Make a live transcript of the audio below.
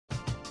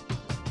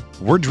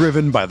We're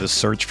driven by the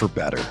search for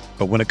better.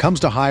 But when it comes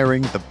to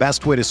hiring, the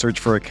best way to search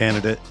for a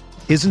candidate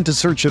isn't to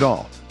search at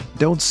all.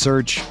 Don't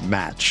search,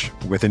 match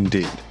with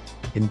Indeed.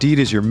 Indeed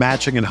is your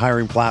matching and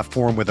hiring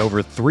platform with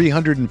over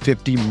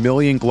 350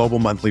 million global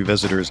monthly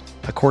visitors,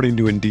 according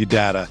to Indeed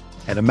data,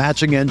 and a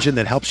matching engine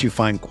that helps you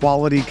find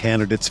quality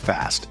candidates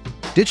fast.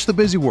 Ditch the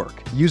busy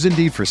work. Use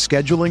Indeed for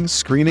scheduling,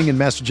 screening, and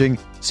messaging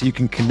so you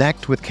can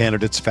connect with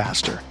candidates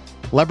faster.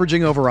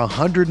 Leveraging over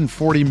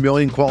 140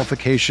 million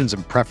qualifications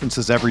and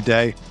preferences every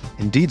day,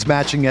 Indeed's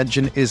matching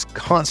engine is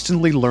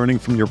constantly learning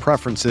from your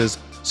preferences,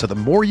 so the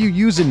more you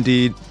use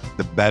Indeed,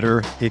 the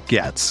better it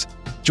gets.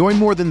 Join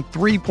more than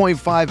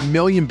 3.5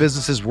 million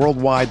businesses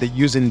worldwide that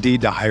use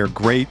Indeed to hire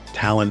great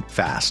talent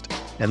fast.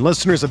 And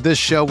listeners of this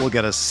show will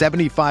get a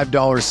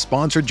 $75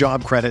 sponsored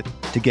job credit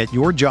to get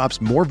your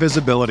jobs more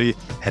visibility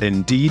at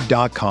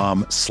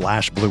Indeed.com/Blue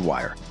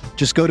Wire.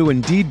 Just go to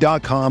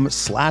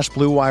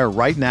Indeed.com/Blue Wire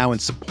right now and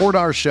support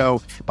our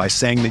show by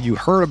saying that you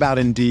heard about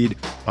Indeed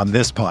on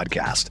this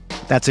podcast.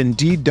 That's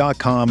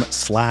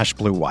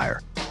Indeed.com/Blue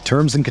Wire.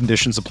 Terms and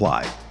conditions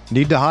apply.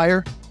 Need to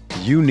hire?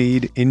 You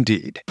need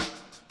Indeed.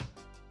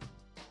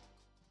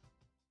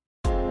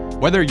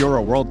 Whether you're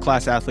a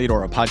world-class athlete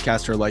or a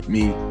podcaster like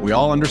me, we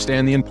all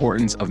understand the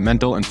importance of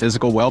mental and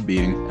physical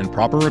well-being and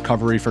proper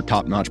recovery for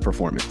top-notch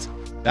performance.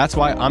 That's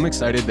why I'm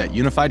excited that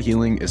Unified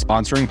Healing is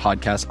sponsoring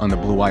podcasts on the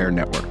Blue Wire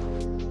Network.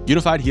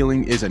 Unified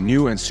Healing is a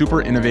new and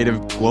super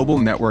innovative global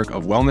network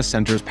of wellness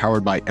centers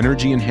powered by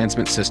Energy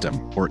Enhancement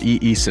System, or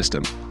EE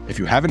System. If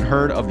you haven't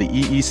heard of the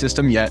EE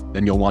System yet,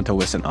 then you'll want to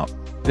listen up.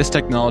 This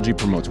technology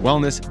promotes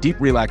wellness, deep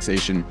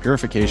relaxation,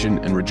 purification,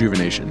 and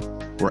rejuvenation.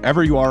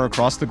 Wherever you are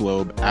across the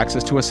globe,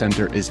 access to a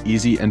center is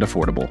easy and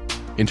affordable.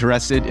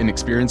 Interested in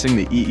experiencing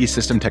the EE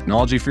System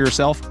technology for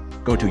yourself?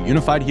 Go to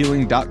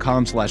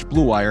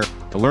unifiedhealing.com/Blue Wire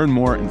to learn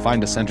more and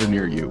find a center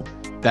near you.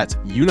 That's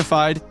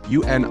unified,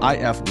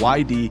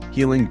 UNIFYD,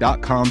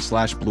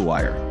 healing.com/Blue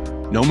Wire.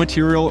 No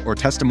material or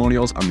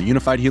testimonials on the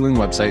Unified Healing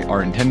website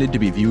are intended to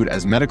be viewed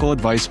as medical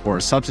advice or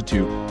a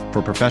substitute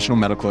for professional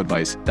medical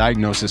advice,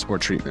 diagnosis, or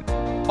treatment.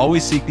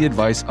 Always seek the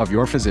advice of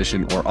your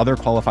physician or other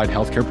qualified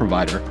healthcare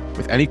provider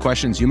with any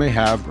questions you may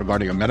have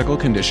regarding a medical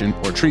condition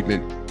or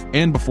treatment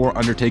and before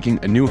undertaking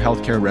a new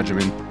healthcare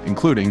regimen,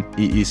 including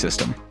EE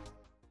System.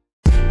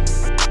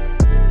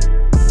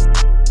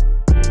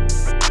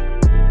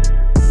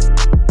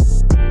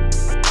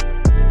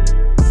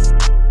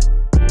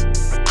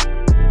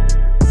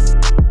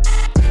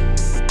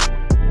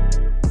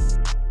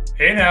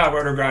 Hey now,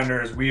 Roto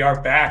Grinders, we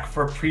are back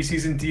for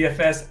preseason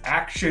DFS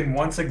action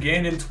once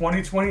again in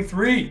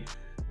 2023.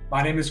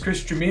 My name is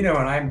Chris Dramino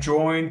and I'm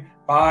joined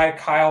by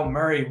Kyle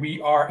Murray.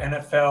 We are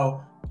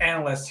NFL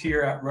analysts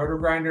here at Roto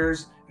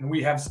Grinders, and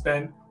we have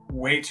spent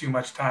way too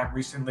much time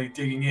recently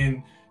digging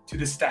in to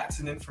the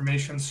stats and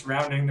information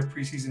surrounding the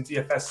preseason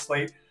DFS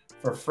slate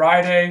for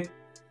Friday.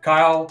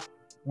 Kyle,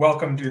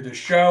 welcome to the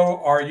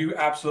show. Are you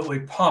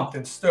absolutely pumped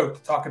and stoked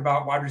to talk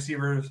about wide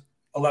receivers,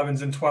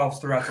 11s and 12s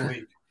throughout the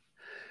league?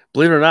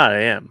 Believe it or not,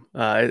 I am.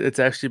 It's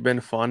actually been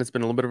fun. It's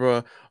been a little bit of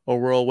a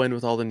whirlwind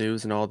with all the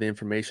news and all the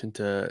information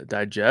to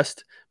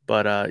digest.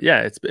 But yeah,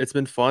 it's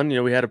been fun. You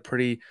know, we had a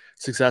pretty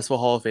successful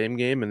Hall of Fame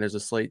game, and there's a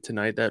slate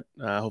tonight that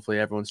hopefully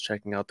everyone's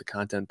checking out the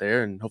content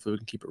there, and hopefully we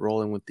can keep it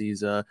rolling with these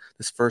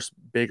this first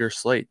bigger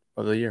slate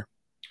of the year.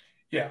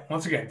 Yeah,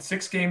 once again,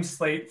 6-game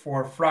slate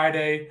for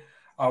Friday.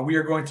 We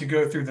are going to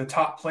go through the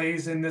top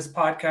plays in this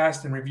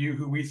podcast and review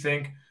who we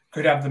think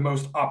could have the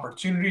most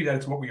opportunity. That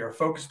is what we are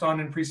focused on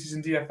in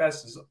preseason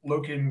DFS, is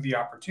locating the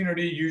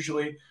opportunity.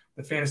 Usually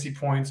the fantasy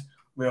points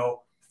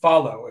will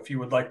follow. If you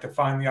would like to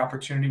find the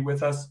opportunity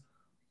with us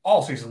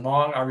all season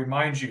long, I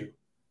remind you,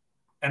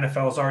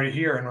 NFL is already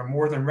here and we're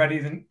more than ready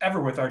than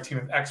ever with our team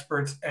of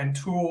experts and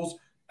tools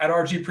at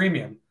RG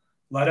Premium.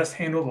 Let us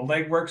handle the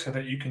legwork so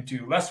that you can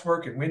do less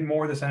work and win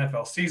more this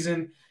NFL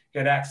season.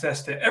 Get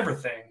access to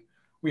everything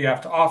we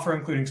have to offer,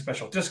 including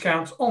special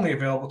discounts only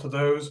available to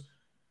those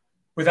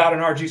without an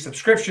RG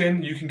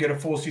subscription. You can get a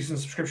full season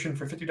subscription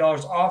for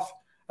 $50 off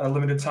at a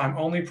limited time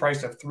only,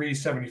 price of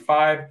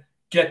 $375.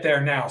 Get there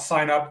now.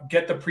 Sign up.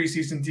 Get the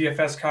preseason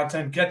DFS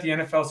content. Get the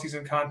NFL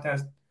season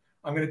content.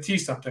 I'm going to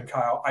tease something,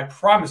 Kyle. I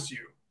promise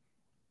you,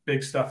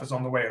 big stuff is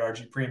on the way at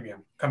RG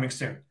Premium. Coming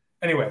soon.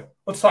 Anyway,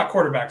 let's talk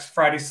quarterbacks.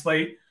 Friday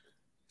slate.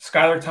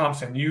 Skylar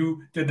Thompson.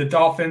 You did the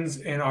Dolphins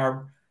in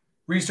our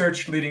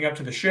research leading up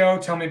to the show.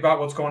 Tell me about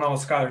what's going on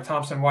with Skylar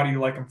Thompson. Why do you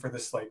like him for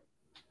this slate?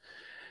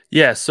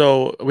 Yeah,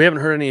 so we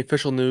haven't heard any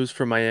official news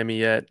from Miami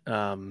yet.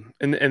 In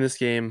this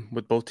game,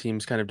 with both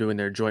teams kind of doing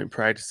their joint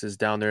practices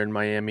down there in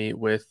Miami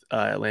with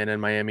Atlanta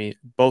and Miami,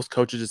 both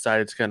coaches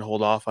decided to kind of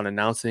hold off on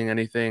announcing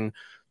anything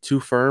too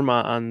firm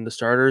on the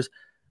starters.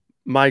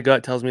 My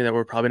gut tells me that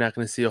we're probably not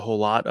going to see a whole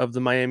lot of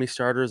the Miami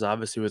starters,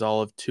 obviously with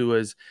all of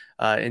Tua's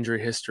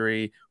injury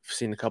history, We've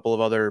seen a couple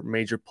of other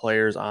major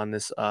players on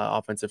this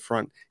offensive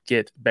front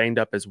get banged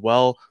up as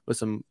well with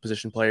some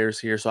position players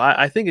here. So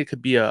I think it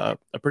could be a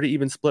pretty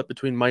even split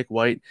between Mike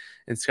White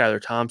and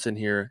Skylar Thompson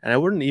here. And I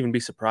wouldn't even be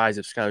surprised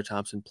if Skylar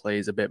Thompson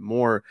plays a bit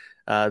more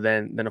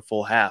than a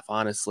full half,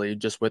 honestly,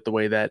 just with the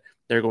way that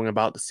they're going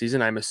about the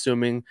season. I'm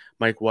assuming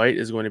Mike White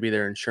is going to be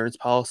their insurance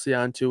policy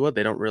on Tua.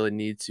 They don't really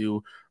need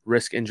to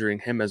risk injuring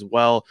him as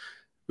well.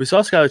 We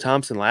saw Skylar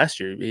Thompson last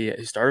year.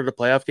 He started a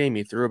playoff game.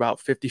 He threw about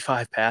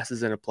 55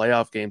 passes in a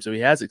playoff game. So he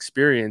has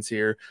experience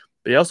here,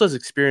 but he also has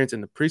experience in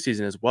the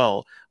preseason as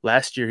well.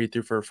 Last year, he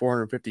threw for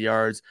 450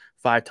 yards,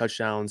 5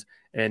 touchdowns,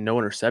 and no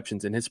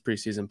interceptions in his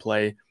preseason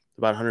play,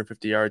 about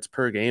 150 yards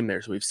per game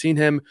there. So we've seen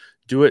him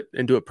do it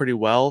and do it pretty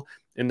well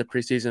in the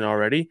preseason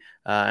already.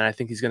 And I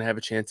think he's going to have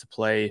a chance to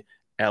play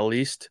at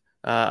least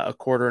a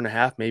quarter and a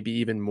half, maybe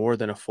even more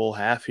than a full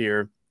half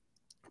here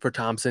for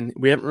Thompson.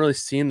 We haven't really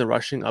seen the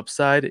rushing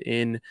upside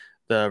in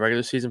the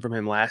regular season from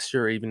him last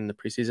year or even in the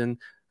preseason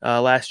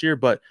last year,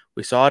 but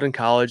we saw it in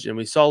college and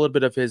we saw a little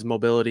bit of his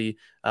mobility,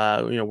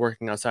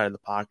 working outside of the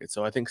pocket.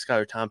 So I think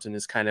Skylar Thompson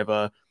is kind of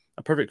a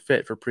perfect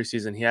fit for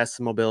preseason. He has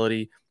some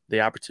mobility. The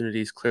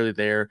opportunity is clearly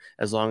there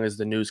as long as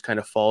the news kind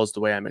of falls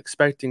the way I'm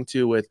expecting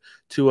to, with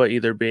Tua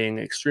either being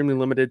extremely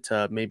limited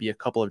to maybe a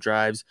couple of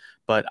drives,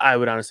 but I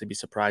would honestly be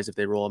surprised if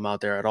they roll him out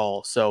there at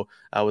all. So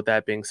with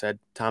that being said,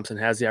 Thompson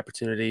has the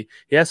opportunity.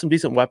 He has some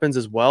decent weapons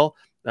as well.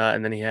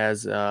 And then he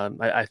has,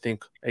 I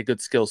think, a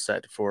good skill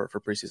set for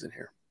preseason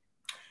here.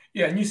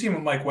 Yeah, and you see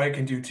what Mike White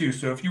can do too.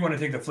 So if you want to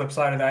take the flip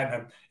side of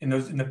that in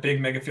the big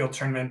mega field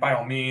tournament, by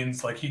all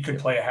means, like he could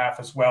play a half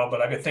as well.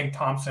 But I think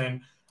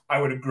Thompson, I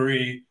would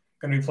agree,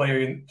 going to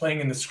be playing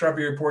in the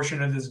scrubbier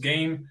portion of this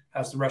game,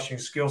 has the rushing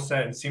skill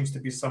set, and seems to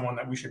be someone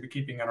that we should be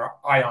keeping an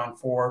eye on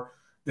for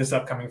this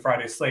upcoming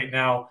Friday slate.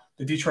 Now,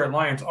 the Detroit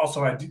Lions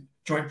also had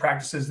joint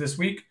practices this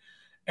week,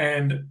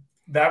 and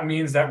that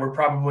means that we're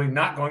probably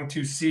not going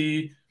to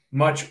see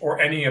much or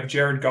any of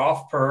Jared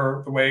Goff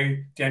per the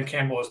way Dan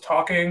Campbell is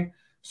talking.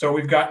 So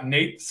we've got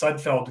Nate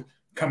Sudfeld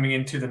coming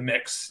into the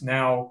mix.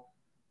 Now,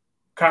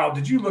 Kyle,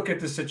 did you look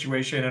at this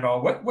situation at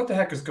all? What the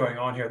heck is going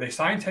on here? They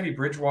signed Teddy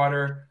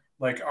Bridgewater.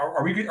 Like,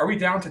 are we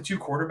down to 2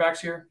 quarterbacks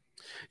here?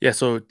 Yeah,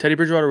 so Teddy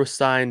Bridgewater was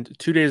signed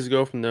 2 days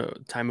ago from the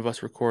time of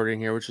us recording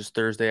here, which is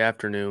Thursday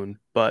afternoon,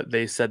 but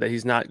they said that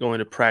he's not going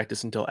to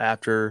practice until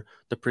after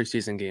the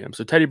preseason game.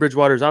 So Teddy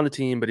Bridgewater is on the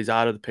team, but he's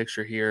out of the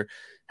picture here.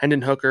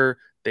 Hendon Hooker,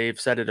 they've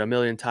said it a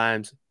million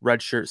times,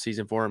 redshirt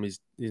season for him. He's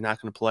not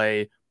going to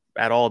play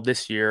at all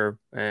this year,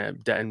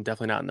 and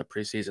definitely not in the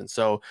preseason.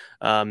 So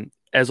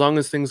as long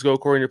as things go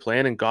according to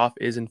plan and Goff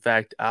is in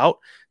fact out,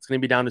 it's going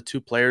to be down to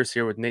 2 players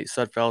here with Nate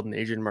Sudfeld and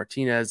Adrian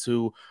Martinez,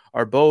 who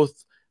are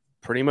both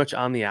pretty much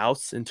on the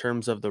outs in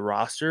terms of the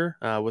roster.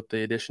 With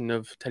the addition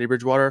of Teddy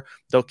Bridgewater,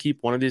 they'll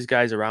keep one of these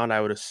guys around,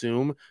 I would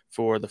assume,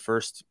 for the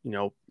first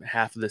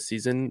half of the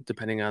season,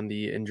 depending on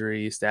the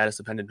injury status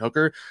of Hendon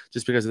Hooker,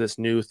 just because of this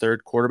new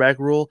 3rd quarterback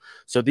rule.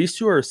 So these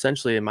 2 are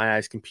essentially, in my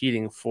eyes,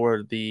 competing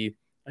for the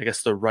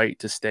right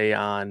to stay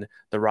on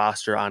the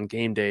roster on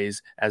game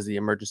days as the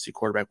emergency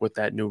quarterback with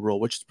that new rule,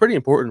 which is pretty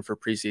important for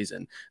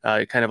preseason.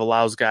 It kind of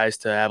allows guys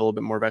to have a little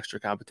bit more of extra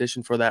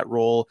competition for that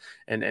role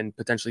and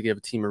potentially give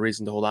a team a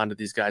reason to hold on to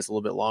these guys a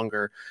little bit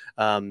longer.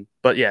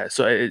 But yeah,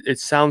 so it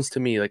sounds to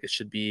me like it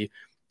should be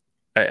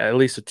at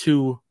least a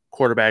 2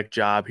 quarterback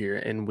job here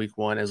in week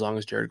 1, as long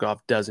as Jared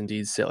Goff does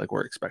indeed sit like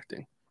we're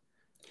expecting.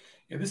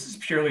 Yeah, this is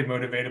purely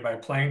motivated by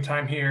playing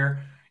time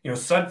here.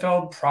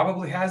 Sudfeld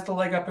probably has the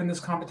leg up in this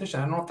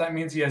competition. I don't know if that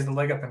means he has the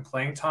leg up in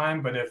playing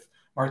time, but if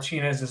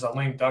Martinez is a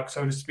lame duck,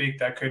 so to speak,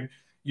 that could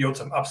yield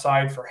some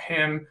upside for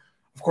him.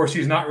 Of course,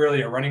 he's not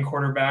really a running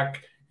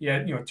quarterback. He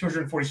had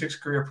 246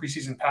 career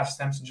preseason pass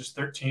attempts and just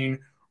 13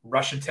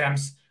 rush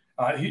attempts.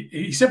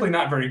 He's simply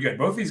not very good.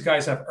 Both these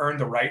guys have earned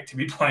the right to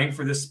be playing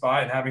for this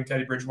spot, and having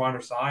Teddy Bridgewater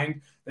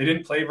signed, they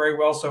didn't play very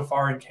well so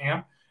far in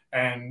camp.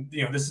 And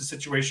this is a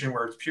situation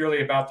where it's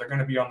purely about they're going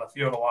to be on the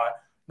field a lot,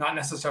 not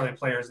necessarily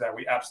players that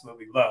we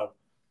absolutely love.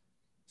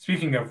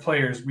 Speaking of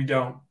players we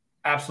don't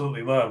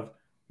absolutely love,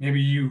 maybe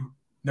you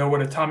know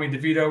what a Tommy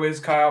DeVito is,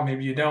 Kyle.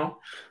 Maybe you don't.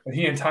 But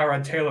he and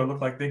Tyrod Taylor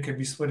look like they could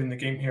be splitting the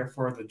game here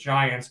for the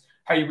Giants.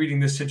 How are you reading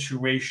this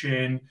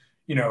situation?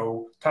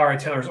 Tyrod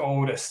Taylor's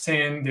old as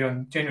sin.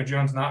 Daniel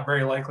Jones not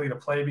very likely to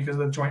play because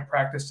of the joint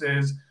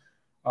practices.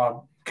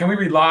 Can we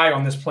rely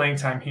on this playing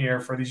time here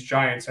for these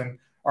Giants, and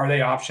are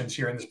they options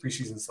here in this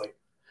preseason slate?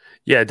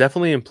 Yeah,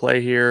 definitely in play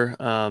here.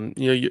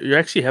 You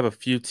actually have a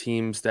few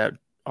teams that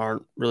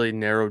aren't really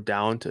narrowed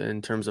down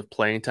in terms of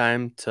playing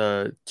time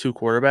to 2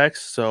 quarterbacks.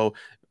 So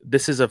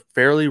this is a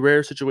fairly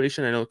rare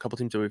situation. I know a couple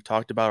teams that we've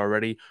talked about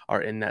already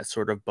are in that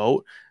sort of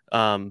boat.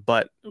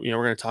 But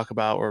we're going to talk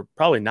about, or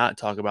probably not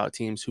talk about,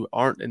 teams who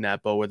aren't in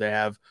that boat where they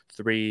have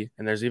 3,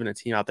 and there's even a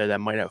team out there that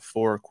might have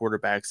 4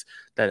 quarterbacks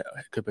that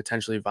could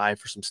potentially vie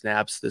for some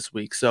snaps this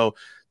week. So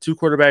 2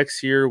 quarterbacks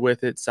here,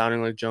 with it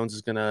sounding like Jones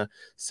is going to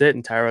sit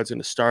and Tyrod's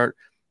going to start.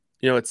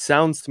 It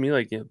sounds to me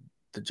like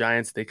the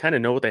Giants, they kind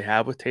of know what they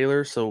have with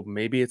Taylor, so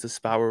maybe it's a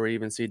spot where we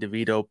even see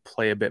DeVito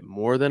play a bit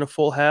more than a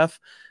full half.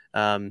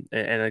 And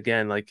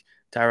again, like,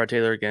 Tyrod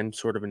Taylor, again,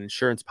 sort of an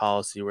insurance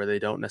policy where they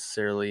don't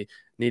necessarily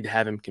need to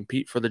have him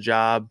compete for the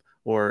job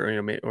or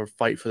or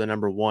fight for the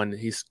number one.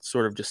 He's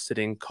sort of just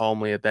sitting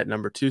calmly at that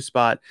number 2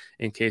 spot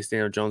in case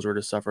Daniel Jones were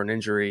to suffer an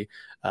injury.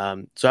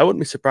 So I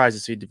wouldn't be surprised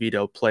to see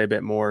DeVito play a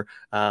bit more.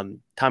 Tommy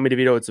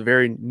DeVito, it's a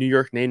very New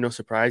York name, no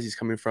surprise. He's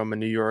coming from a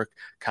New York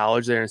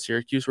college there in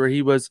Syracuse where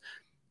he was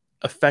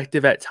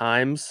effective at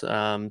times. So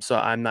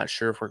I'm not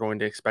sure if we're going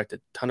to expect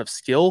a ton of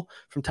skill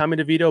from Tommy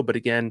DeVito, but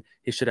again,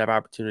 he should have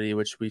opportunity,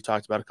 which we've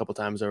talked about a couple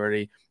times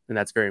already, and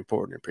that's very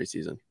important in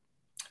preseason.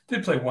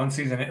 Did play one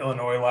season at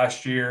Illinois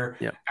last year.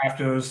 Yep.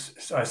 After those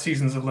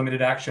seasons of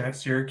limited action at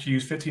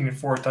Syracuse,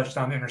 15-4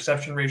 touchdown to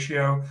interception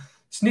ratio,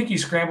 sneaky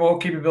scramble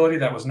capability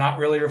that was not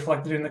really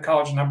reflected in the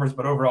college numbers,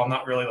 but overall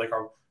not really like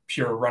a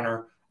pure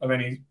runner of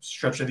any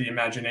stretch of the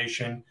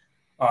imagination,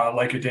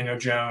 like a Daniel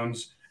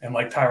Jones and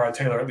like Tyrod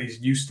Taylor at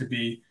least used to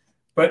be.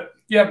 But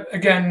yeah,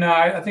 again,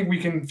 I think we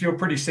can feel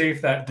pretty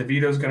safe that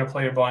DeVito's going to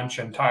play a bunch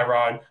and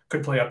Tyrod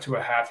could play up to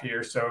a half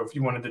here. So if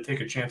you wanted to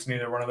take a chance on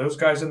either one of those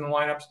guys in the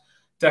lineups,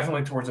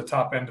 definitely towards the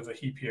top end of the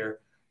heap here.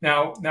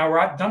 Now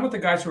we're done with the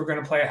guys who are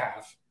going to play a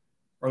half,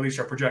 or at least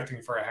are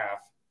projecting for a half.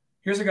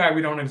 Here's a guy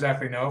we don't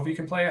exactly know if he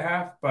can play a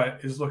half, but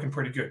is looking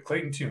pretty good.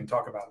 Clayton Tune,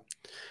 talk about him.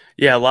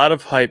 Yeah, a lot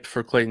of hype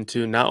for Clayton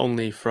Tune, not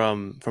only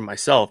from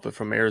myself, but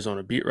from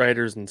Arizona beat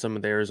writers and some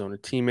of the Arizona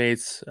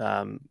teammates.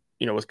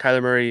 With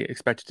Kyler Murray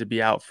expected to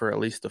be out for at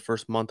least the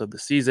first month of the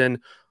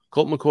season,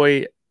 Colt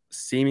McCoy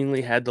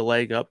seemingly had the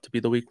leg up to be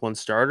the week 1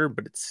 starter,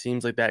 but it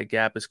seems like that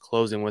gap is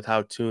closing with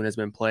how Tune has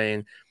been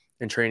playing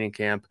in training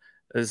camp.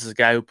 This is a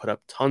guy who put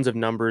up tons of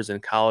numbers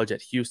in college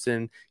at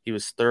Houston. He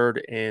was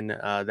 3rd in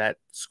that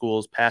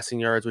school's passing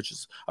yards, which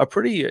is a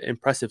pretty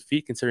impressive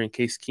feat considering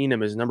Case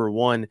Keenum is number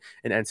 1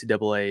 in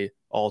NCAA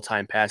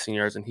all-time passing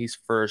yards, and he's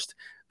 1st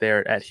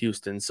there at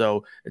Houston.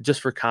 So just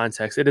for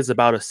context, it is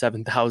about a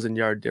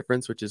 7,000-yard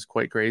difference, which is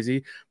quite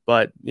crazy.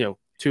 But,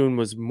 Tune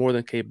was more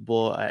than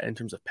capable in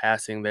terms of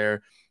passing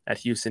there at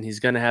Houston. He's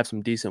going to have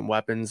some decent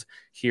weapons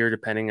here,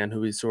 depending on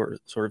who we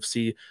sort of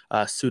see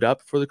suit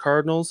up for the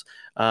Cardinals.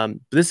 But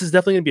this is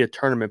definitely going to be a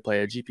tournament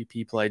play, a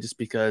GPP play, just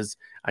because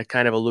I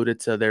kind of alluded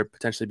to there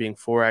potentially being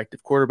 4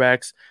 active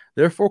quarterbacks.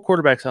 There are 4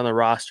 quarterbacks on the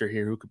roster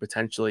here who could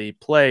potentially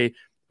play.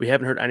 We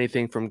haven't heard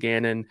anything from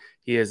Gannon.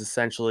 He is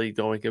essentially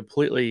going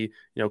completely,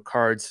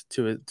 cards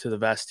to the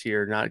vest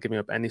here, not giving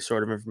up any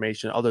sort of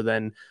information other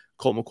than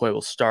Colt McCoy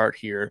will start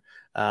here.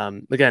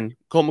 Again,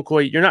 Colt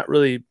McCoy, you're not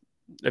really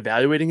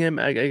evaluating him.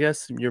 I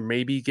guess you're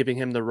maybe giving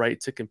him the right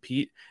to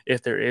compete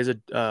if there is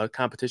a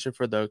competition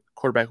for the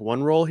quarterback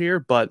 1 role here,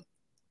 but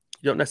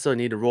you don't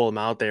necessarily need to roll him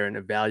out there and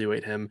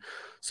evaluate him.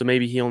 So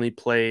maybe he only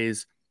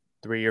plays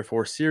 3 or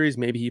 4 series.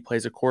 Maybe he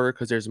plays a quarter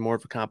because there's more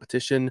of a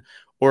competition,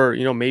 or,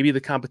 maybe the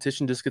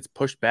competition just gets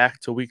pushed back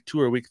to week 2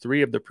 or week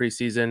 3 of the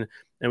preseason,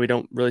 and we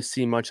don't really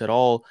see much at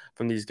all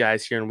from these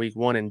guys here in week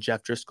 1, and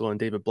Jeff Driscoll and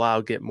David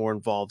Blau get more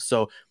involved.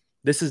 So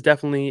this is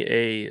definitely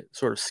a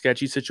sort of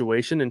sketchy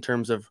situation in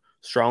terms of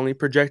strongly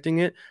projecting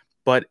it.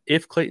 But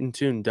if Clayton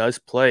Tune does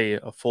play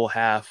a full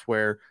half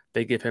where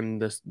they give him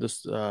this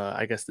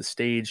the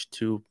stage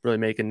to really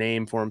make a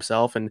name for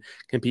himself and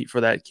compete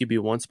for that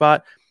QB1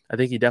 spot, I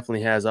think he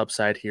definitely has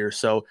upside here.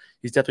 So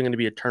he's definitely going to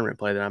be a tournament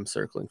play that I'm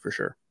circling for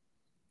sure.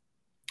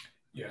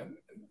 Yeah,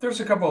 there's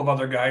a couple of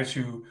other guys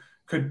who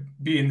could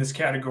be in this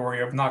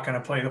category of not going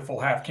to play the full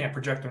half, can't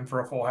project them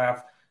for a full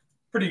half.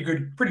 Pretty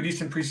good, pretty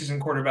decent preseason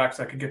quarterbacks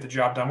that could get the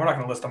job done. We're not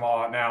going to list them all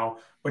out now,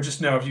 but just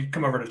know if you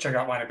come over to check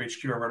out Lineup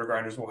HQ or Roto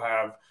Grinders, we'll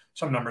have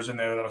some numbers in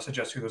there that'll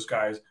suggest who those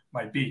guys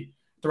might be.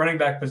 The running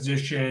back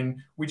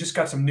position, we just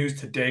got some news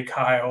today,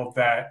 Kyle,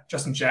 that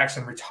Justin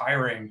Jackson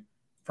retiring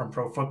from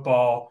pro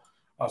football.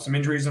 Some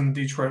injuries on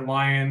the Detroit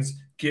Lions.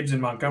 Gibbs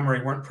and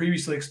Montgomery weren't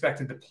previously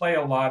expected to play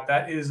a lot.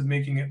 That is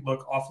making it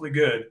look awfully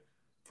good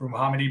for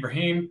Mohamed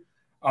Ibrahim.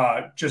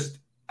 Just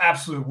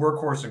absolute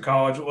workhorse in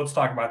college. Let's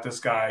talk about this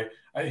guy.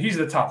 He's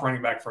the top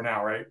running back for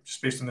now, right?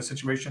 Just based on the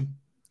situation.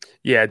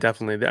 Yeah,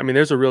 definitely. I mean,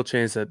 there's a real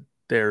chance that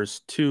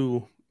there's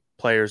 2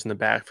 players in the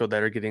backfield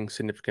that are getting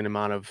significant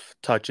amount of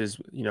touches.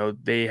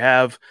 They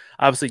have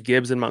obviously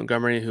Gibbs and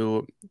Montgomery,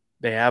 who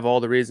they have all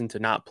the reason to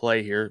not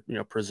play here,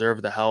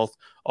 preserve the health,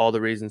 all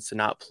the reasons to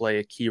not play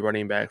a key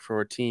running back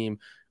for a team.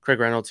 Craig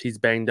Reynolds, he's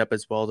banged up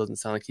as well. Doesn't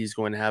sound like he's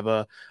going to have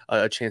a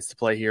chance to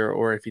play here,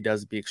 or if he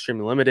does, be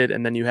extremely limited.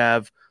 And then you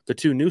have the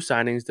 2 new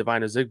signings,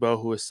 Devine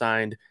Ozigbo, who was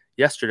signed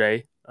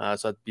yesterday,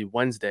 so that'd be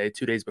Wednesday,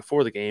 2 days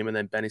before the game, and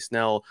then Benny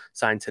Snell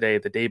signed today,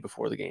 the day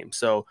before the game.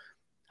 So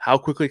how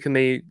quickly can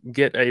they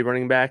get a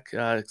running back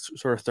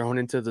sort of thrown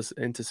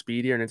into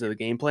speed here and into the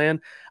game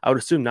plan? I would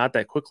assume not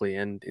that quickly.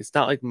 And it's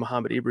not like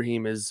Mohamed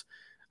Ibrahim is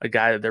a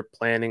guy that they're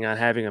planning on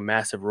having a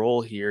massive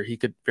role here. He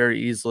could very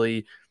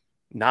easily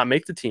not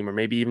make the team, or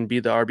maybe even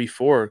be the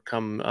RB4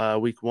 come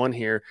week 1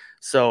 here.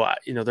 So,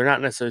 they're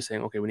not necessarily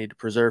saying, okay, we need to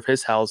preserve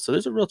his health. So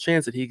there's a real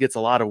chance that he gets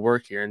a lot of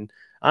work here. And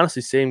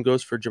honestly, same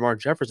goes for Jamar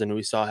Jefferson, who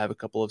we saw have a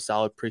couple of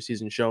solid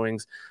preseason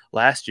showings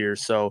last year.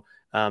 So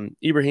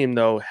Ibrahim,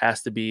 though,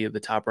 has to be the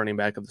top running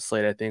back of the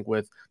slate, I think,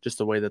 with just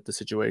the way that the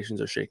situations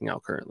are shaking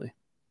out currently.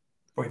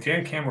 Boy,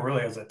 Dan Campbell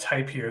really has a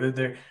type here.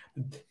 They're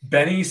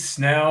Benny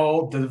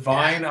Snell,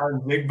 Divine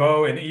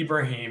Ozigbo, and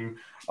Ibrahim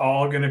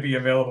all going to be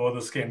available in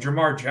this game.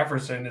 Jamar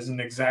Jefferson isn't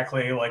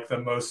exactly like the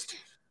most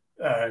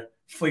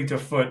fleet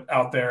of foot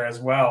out there as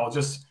well.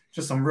 Just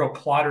some real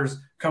plotters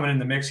coming in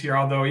the mix here.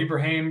 Although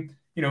Ibrahim,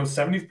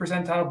 70th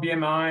percentile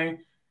BMI,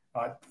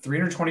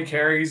 320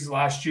 carries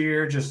last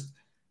year, just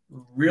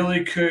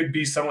really could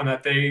be someone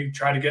that they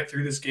try to get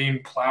through this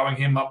game, plowing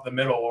him up the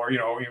middle, or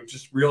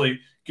just really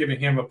giving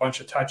him a bunch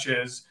of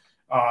touches.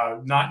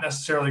 Not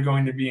necessarily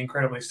going to be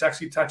incredibly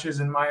sexy touches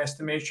in my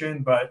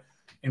estimation, but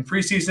in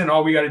preseason,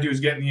 all we got to do is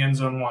get in the end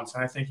zone once,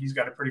 and I think he's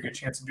got a pretty good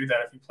chance to do that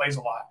if he plays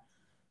a lot.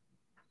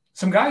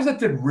 Some guys that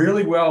did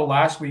really well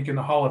last week in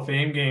the Hall of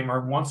Fame game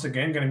are once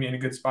again going to be in a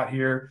good spot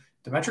here.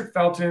 Demetric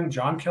Felton,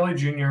 John Kelly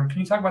Jr. Can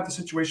you talk about the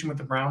situation with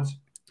the Browns?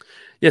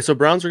 Yeah, so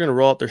Browns are going to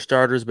roll out their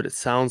starters, but it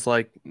sounds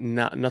like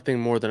nothing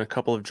more than a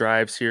couple of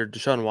drives here.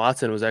 Deshaun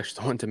Watson was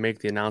actually the one to make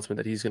the announcement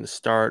that he's going to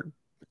start,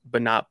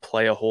 but not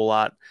play a whole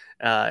lot.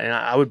 And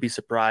I would be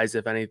surprised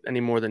if any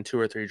more than 2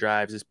 or 3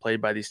 drives is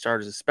played by these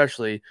starters,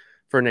 especially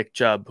for Nick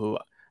Chubb, who,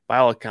 by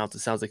all accounts, it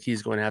sounds like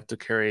he's going to have to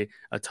carry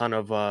a ton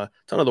of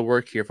the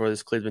work here for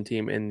this Cleveland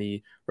team in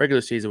the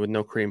regular season with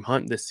no Kareem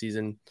Hunt this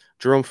season.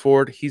 Jerome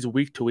Ford, he's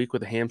week to week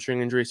with a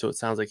hamstring injury, so it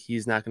sounds like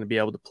he's not going to be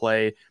able to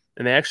play.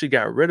 And they actually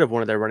got rid of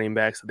one of their running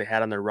backs that they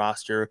had on their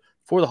roster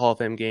for the Hall of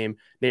Fame game,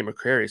 Nate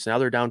McCrary. So now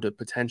they're down to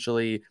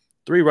potentially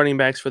 3 running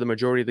backs for the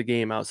majority of the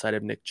game outside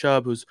of Nick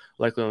Chubb, who's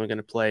likely only going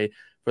to play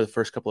for the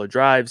first couple of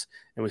drives.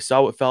 And we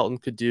saw what Felton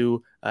could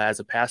do as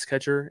a pass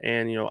catcher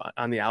and,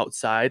 on the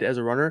outside as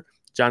a runner.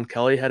 John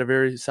Kelly had a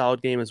very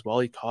solid game as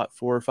well. He caught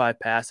 4 or 5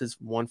 passes,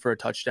 1 for a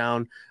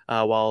touchdown,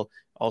 while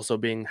also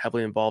being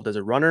heavily involved as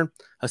a runner.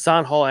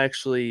 Hassan Hall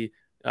actually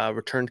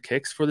returned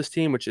kicks for this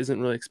team, which isn't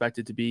really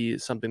expected to be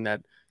something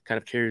that kind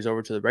of carries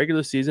over to the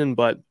regular season,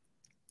 but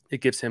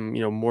it gives him,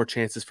 more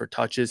chances for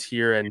touches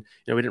here. And,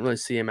 we didn't really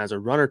see him as a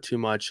runner too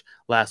much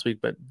last week,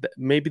 but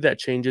maybe that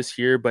changes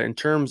here. But in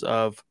terms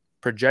of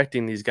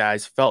projecting these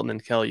guys, Felton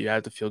and Kelly, you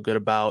have to feel good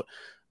about.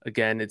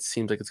 Again, it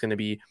seems like it's going to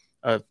be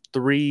a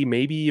 3,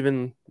 maybe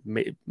even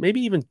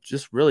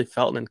just really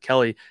Felton and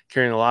Kelly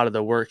carrying a lot of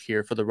the work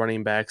here for the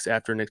running backs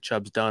after Nick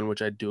Chubb's done,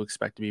 which I do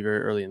expect to be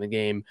very early in the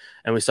game.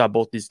 And we saw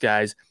both these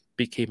guys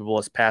be capable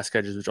as pass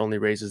catchers, which only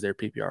raises their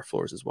PPR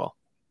floors as well.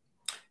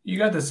 You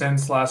got the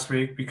sense last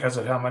week, because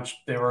of how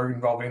much they were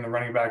involving the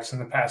running backs in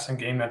the passing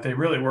game, that they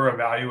really were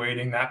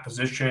evaluating that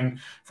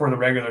position for the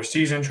regular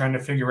season, trying to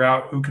figure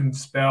out who can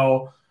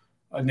spell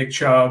Nick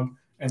Chubb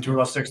and, to a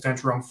lesser extent,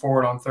 Jerome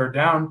Ford on third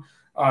down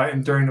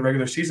and during the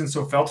regular season.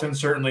 So Felton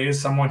certainly is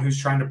someone who's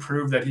trying to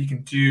prove that he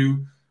can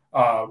do,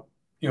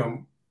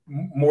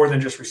 more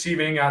than just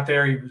receiving out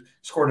there. He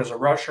scored as a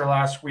rusher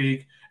last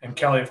week, and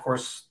Kelly, of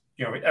course,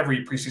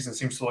 every preseason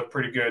seems to look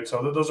pretty good.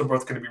 So those are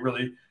both going to be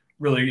really,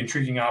 really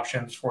intriguing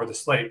options for the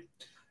slate.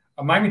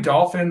 Miami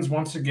Dolphins,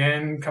 once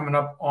again, coming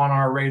up on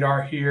our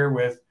radar here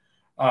with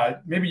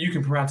maybe you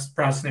can pronounce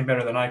the name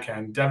better than I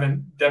can.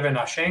 Devin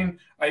Achane.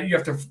 You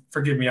have to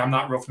forgive me. I'm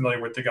not real familiar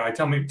with the guy.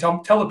 Tell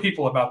the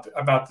people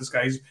about this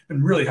guy. He's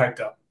been really hyped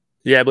up.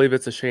 Yeah, I believe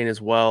it's Achane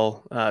as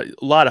well. A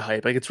lot of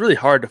hype. Like, it's really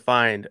hard to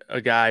find a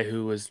guy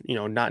who was,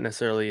 not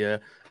necessarily a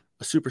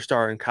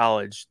superstar in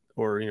college,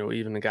 or,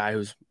 even a guy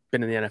who's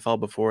been in the NFL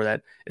before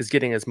that is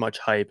getting as much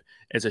hype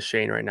as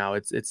Achane right now.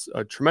 It's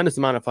a tremendous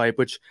amount of hype,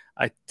 which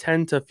I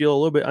tend to feel a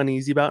little bit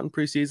uneasy about in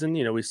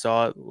preseason. We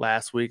saw it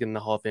last week in the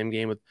Hall of Fame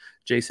game with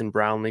Jason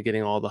Brownlee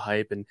getting all the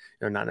hype and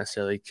not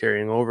necessarily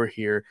carrying over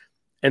here.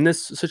 In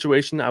this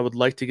situation, I would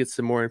like to get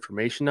some more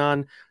information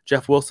on.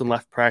 Jeff Wilson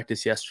left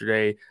practice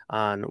yesterday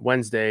on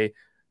Wednesday.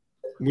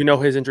 We know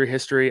his injury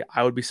history.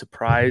 I would be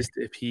surprised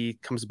if he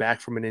comes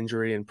back from an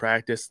injury in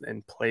practice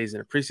and plays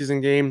in a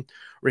preseason game.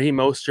 Raheem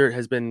Mostert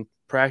has been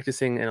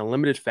practicing in a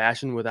limited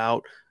fashion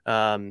without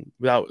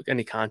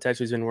any contact.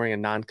 So he's been wearing a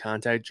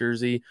non-contact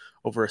jersey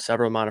over a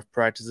several amount of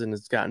practices and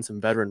has gotten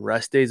some veteran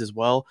rest days as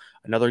well.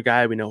 Another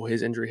guy, we know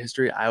his injury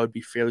history. I would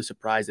be fairly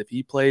surprised if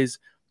he plays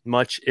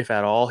much, if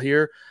at all,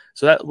 here.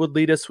 So that would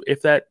lead us,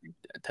 if that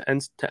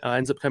ends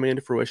up coming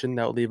into fruition,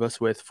 that would leave us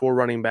with 4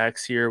 running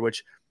backs here,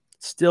 which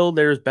still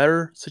there's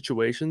better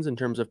situations in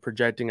terms of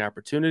projecting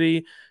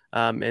opportunity.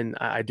 And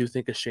I do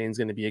think Achane's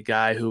going to be a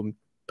guy who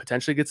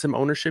potentially gets some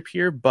ownership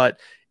here, but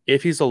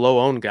if he's a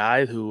low-owned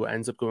guy who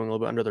ends up going a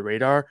little bit under the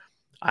radar,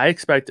 I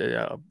expect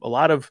a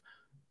lot of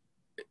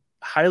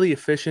highly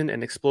efficient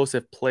and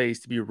explosive plays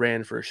to be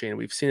ran for Achane.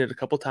 We've seen it a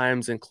couple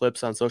times in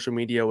clips on social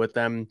media with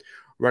them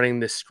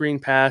running this screen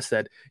pass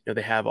that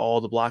they have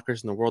all the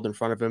blockers in the world in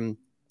front of him.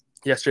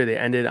 Yesterday, they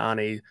ended on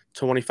a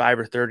 25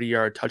 or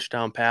 30-yard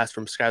touchdown pass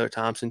from Skylar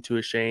Thompson to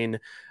Achane.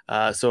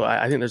 So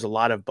I think there's a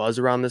lot of buzz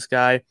around this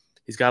guy.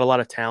 He's got a lot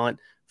of talent.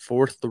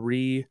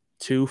 4.3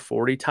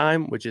 2.40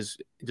 time, which is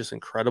just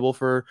incredible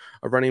for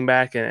a running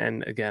back.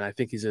 And again, I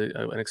think he's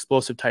an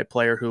explosive type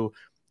player who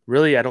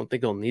really, I don't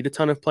think he'll need a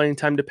ton of playing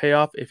time to pay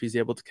off if he's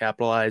able to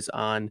capitalize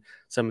on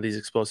some of these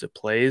explosive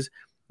plays.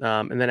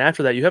 And then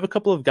after that, you have a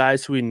couple of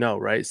guys who we know,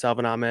 right?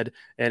 Salvon Ahmed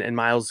and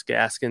Myles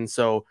Gaskin.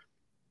 So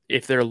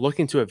if they're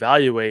looking to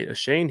evaluate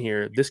Achane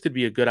here, this could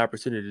be a good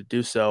opportunity to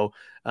do so.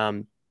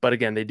 But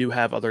again, they do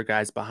have other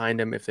guys behind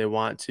him if they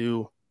want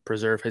to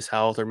preserve his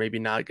health or maybe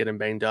not get him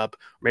banged up.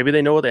 Maybe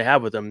they know what they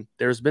have with him.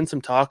 There's been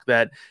some talk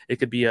that it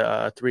could be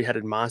a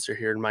three-headed monster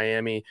here in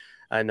Miami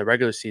in the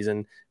regular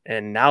season.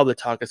 And now the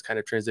talk has kind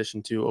of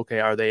transitioned to, okay,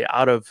 are they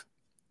out of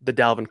the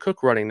Dalvin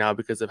Cook running now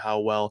because of how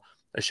well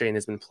Achane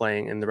has been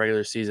playing in the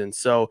regular season?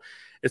 So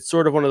it's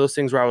sort of one of those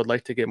things where I would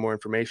like to get more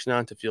information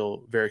on to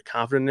feel very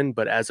confident in.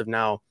 But as of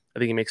now, I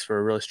think it makes for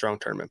a really strong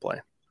tournament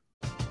play.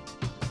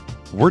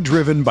 We're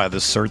driven by the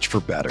search for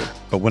better.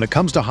 But when it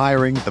comes to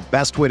hiring, the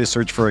best way to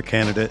search for a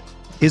candidate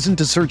isn't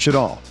to search at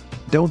all.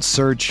 Don't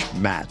search,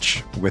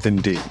 match with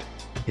Indeed.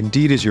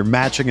 Indeed is your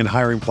matching and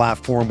hiring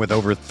platform with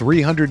over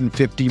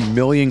 350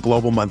 million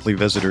global monthly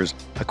visitors,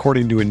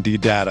 according to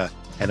Indeed data,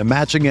 and a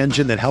matching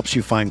engine that helps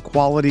you find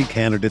quality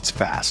candidates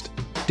fast.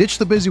 Ditch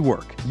the busy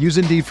work. Use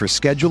Indeed for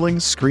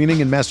scheduling,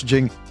 screening, and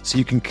messaging so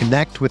you can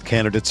connect with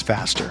candidates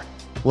faster.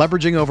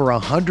 Leveraging over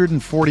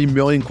 140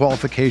 million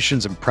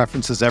qualifications and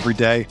preferences every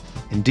day,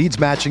 Indeed's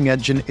matching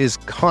engine is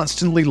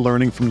constantly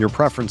learning from your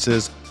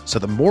preferences, so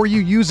the more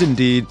you use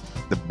Indeed,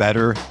 the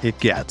better it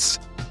gets.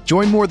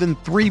 Join more than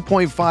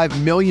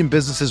 3.5 million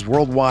businesses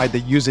worldwide that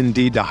use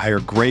Indeed to hire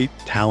great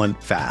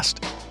talent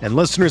fast. And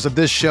listeners of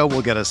this show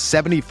will get a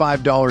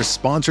 $75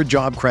 sponsored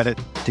job credit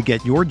to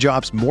get your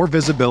jobs more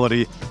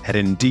visibility at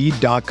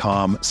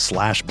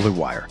Indeed.com/Blue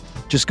Wire.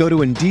 Just go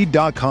to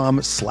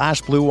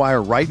Indeed.com/Blue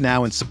Wire right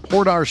now and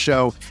support our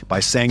show by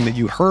saying that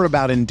you heard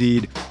about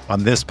Indeed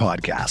on this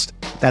podcast.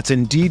 That's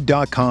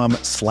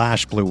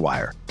Indeed.com/Blue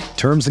Wire.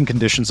 Terms and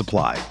conditions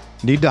apply.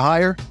 Need to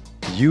hire?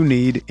 You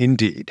need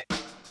Indeed.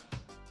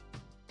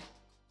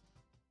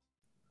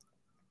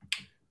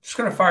 Just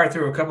going to fire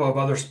through a couple of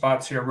other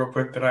spots here real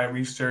quick that I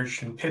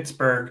researched in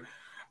Pittsburgh.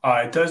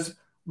 It does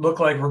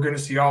look like we're going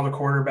to see all the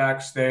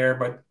quarterbacks there,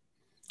 but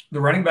the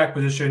running back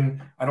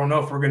position, I don't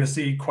know if we're going to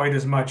see quite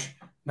as much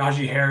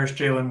Najee Harris,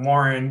 Jaylen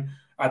Warren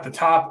at the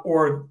top,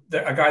 or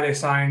a guy they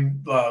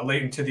signed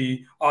late into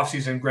the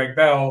offseason, Greg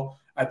Bell,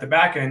 at the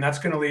back end. That's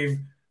going to leave,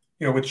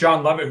 with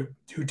John Lovett,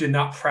 who did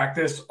not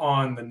practice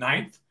on the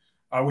 9th,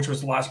 which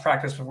was the last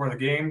practice before the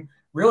game.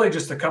 Really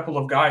just a couple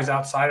of guys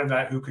outside of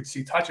that who could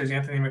see touches,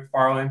 Anthony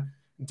McFarland,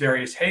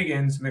 Darius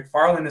Higgins.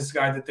 McFarland is the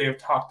guy that they have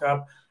talked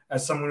up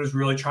as someone who's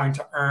really trying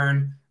to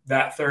earn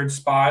that third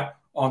spot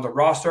on the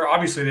roster.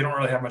 Obviously, they don't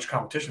really have much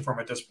competition for him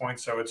at this point,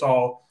 so it's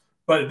all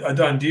but a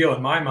done deal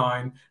in my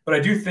mind. But I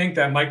do think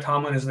that Mike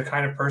Tomlin is the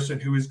kind of person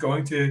who is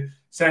going to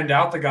send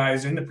out the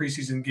guys in the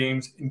preseason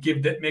games and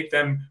make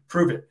them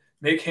prove it,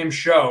 make him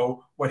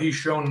show what he's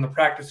shown in the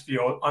practice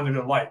field under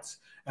the lights.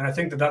 And I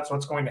think that that's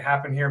what's going to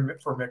happen here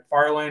for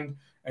McFarland,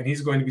 and he's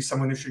going to be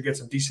someone who should get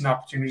some decent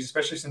opportunities,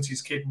 especially since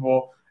he's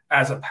capable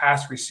as a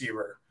pass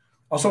receiver.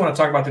 Also want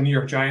to talk about the New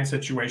York Giants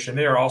situation.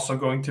 They are also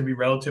going to be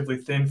relatively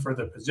thin for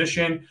the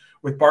position,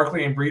 with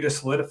Barkley and Breida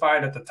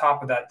solidified at the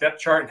top of that depth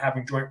chart and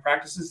having joint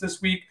practices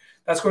this week.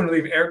 That's going to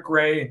leave Eric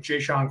Gray and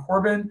Jashaun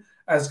Corbin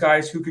as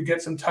guys who could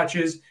get some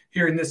touches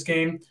here in this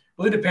game.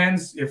 Really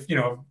depends if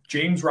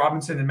James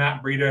Robinson and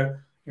Matt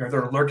Breida,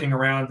 they're lurking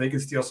around, they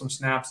could steal some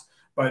snaps.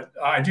 But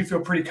I do feel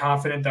pretty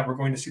confident that we're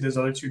going to see those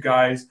other two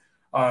guys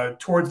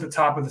towards the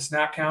top of the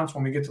snap counts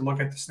when we get to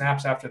look at the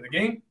snaps after the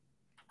game.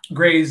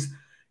 Gray's,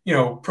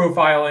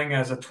 profiling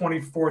as a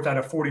 24th out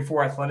of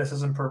 44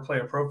 athleticism per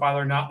player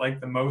profiler, not like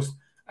the most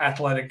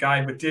athletic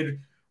guy, but did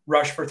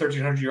rush for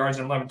 1,300 yards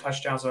and 11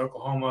 touchdowns at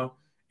Oklahoma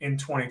in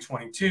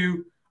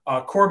 2022.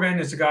 Corbin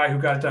is a guy who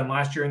got it done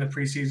last year in the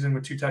preseason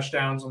with 2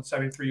 touchdowns on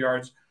 73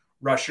 yards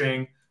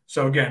rushing.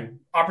 So again,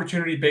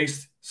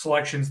 opportunity-based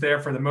selections there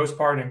for the most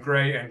part in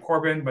Gray and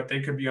Corbin, but they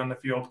could be on the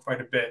field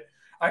quite a bit.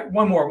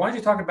 One more. Why don't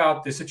you talk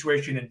about the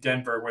situation in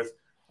Denver with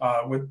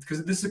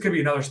because this could be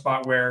another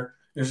spot where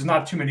there's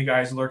not too many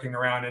guys lurking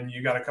around, and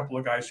you got a couple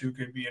of guys who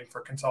could be in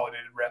for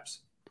consolidated reps.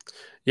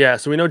 Yeah,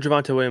 so we know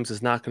Javonte Williams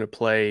is not going to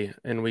play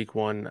in week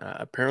 1.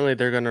 Apparently,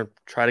 they're going to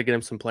try to get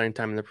him some playing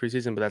time in the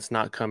preseason, but that's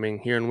not coming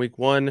here in week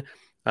 1.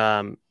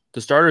 The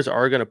starters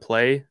are going to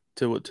play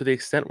to the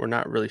extent we're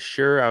not really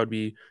sure. I would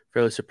be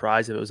fairly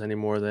surprised if it was any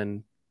more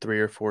than 3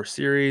 or 4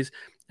 series.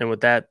 And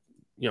with that,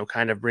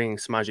 kind of bringing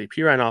Samaje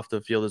Perine off the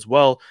field as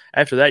well.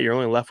 After that, you're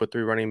only left with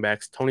 3 running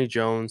backs: Tony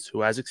Jones,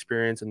 who has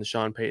experience in the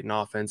Sean Payton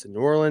offense in New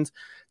Orleans;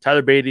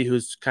 Tyler Beatty,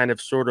 who's kind of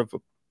sort of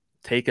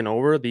taken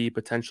over the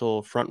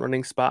potential front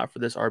running spot for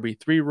this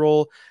RB3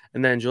 role;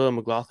 and then Jaleel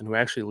McLaughlin, who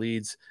actually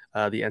leads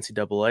the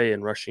NCAA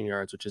in rushing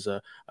yards, which is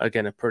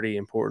again a pretty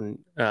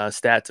important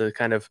stat to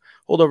kind of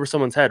hold over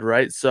someone's head,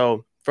 right?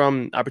 So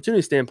from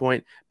opportunity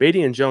standpoint,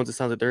 Beatty and Jones, it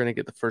sounds like they're going to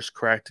get the first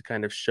crack to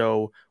kind of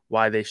show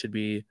why they should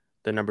be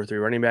the number 3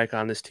 running back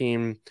on this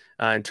team.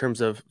 In terms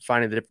of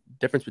finding the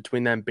difference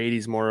between them,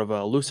 Beatty's more of a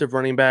elusive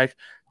running back,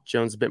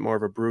 Jones a bit more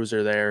of a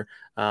bruiser there.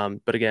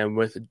 But again,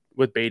 with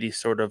Beatty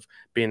sort of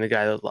being the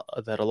guy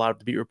that a lot of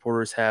the beat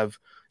reporters have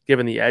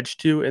given the edge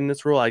to in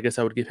this role, I guess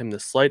I would give him the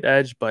slight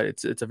edge, but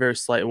it's a very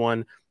slight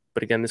one.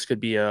 But again, this could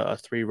be a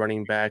 3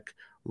 running back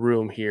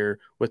room here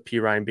with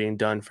Perine being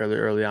done fairly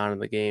early on in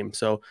the game.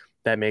 So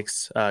that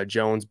makes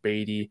Jones,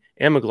 Beatty,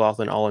 and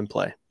McLaughlin all in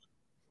play.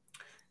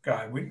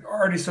 God, we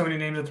already so many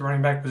names at the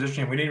running back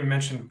position. We didn't even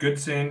mention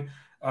Goodson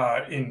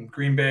in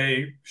Green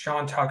Bay,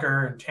 Sean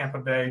Tucker in Tampa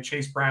Bay,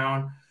 Chase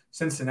Brown,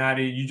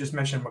 Cincinnati. You just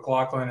mentioned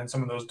McLaughlin and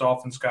some of those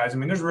Dolphins guys. I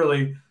mean, there's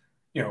really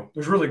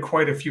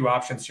quite a few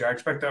options here. I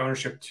expect the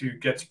ownership to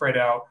get spread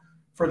out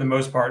for the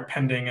most part,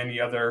 pending any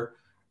other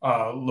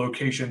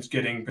locations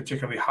getting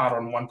particularly hot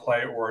on one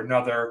play or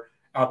another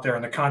out there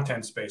in the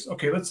content space.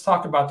 Okay, let's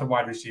talk about the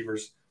wide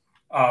receivers.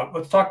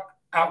 Let's talk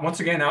once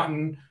again out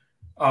in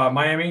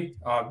Miami.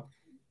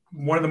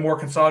 One of the more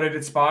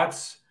consolidated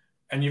spots,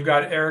 and you've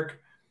got Eric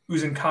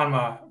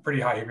Ezukanma pretty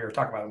high here.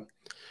 Talk about him.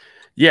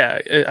 Yeah,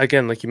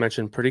 again, like you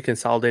mentioned, pretty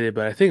consolidated,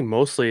 but I think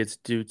mostly it's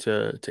due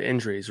to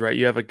injuries, right?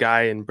 You have a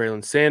guy in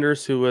Braylon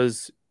Sanders who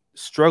was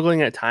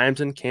struggling at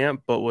times in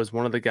camp, but was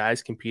one of the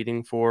guys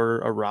competing for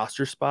a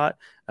roster spot.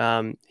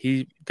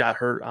 He got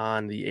hurt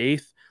on the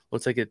 8th.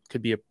 Looks like it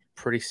could be a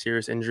pretty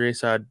serious injury,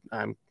 so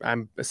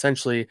I'm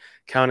essentially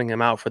counting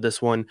him out for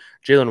this one.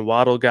 Jalen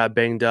Waddle got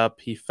banged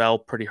up. He fell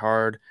pretty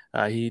hard.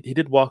 He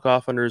did walk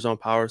off under his own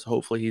power, so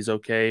hopefully he's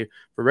okay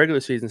for regular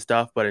season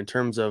stuff. But in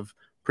terms of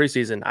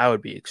preseason, I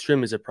would be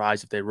extremely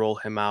surprised if they roll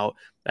him out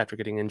after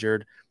getting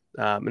injured.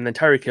 And then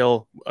Tyreek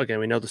Hill, again,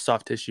 we know the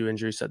soft tissue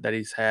injuries that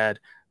he's had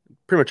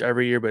pretty much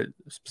every year, but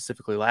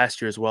specifically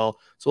last year as well.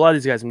 So a lot of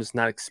these guys I'm just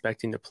not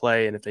expecting to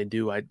play, and if they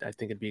do, I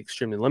think it'd be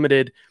extremely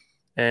limited.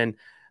 And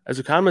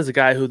Ezukanma is a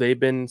guy who they've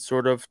been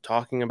sort of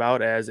talking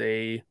about as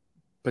a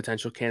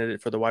potential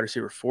candidate for the wide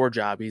receiver 4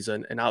 job. He's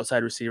an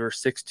outside receiver,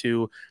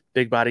 6'2",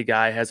 big body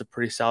guy, has a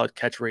pretty solid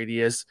catch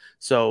radius.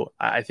 So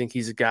I think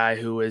he's a guy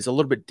who is a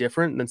little bit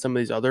different than some of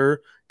these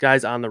other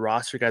guys on the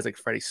roster, guys like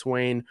Freddie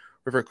Swain,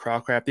 River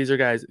Crowcraft.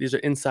 These are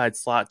inside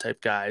slot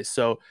type guys.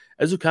 So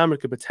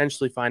Ezukanma could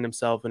potentially find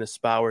himself in a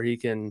spot where he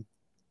can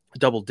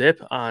double dip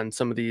on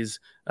some of these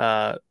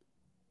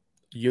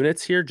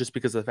units here, just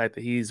because of the fact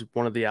that he's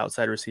one of the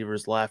outside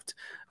receivers left,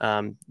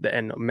 and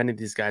many of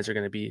these guys are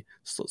going to be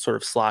sort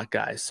of slot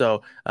guys.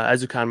 So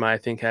Ezukanma, I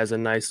think, has a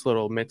nice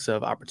little mix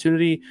of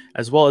opportunity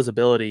as well as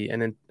ability,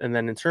 and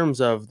then in terms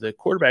of the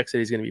quarterbacks that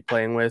he's going to be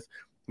playing with,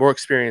 more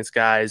experienced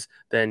guys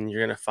than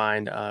you're going to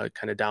find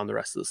kind of down the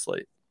rest of the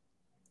slate.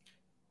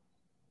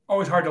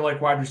 Always hard to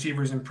like wide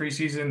receivers in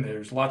preseason.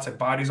 There's lots of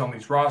bodies on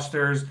these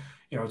rosters.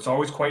 It's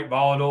always quite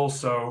volatile.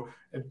 So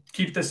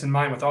keep this in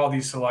mind with all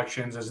these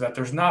selections, is that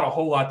there's not a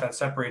whole lot that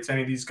separates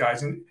any of these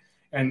guys. And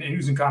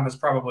Ezukanma is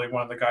probably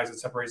one of the guys that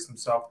separates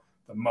himself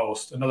the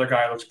most. Another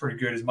guy that looks pretty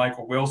good is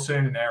Michael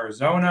Wilson in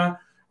Arizona,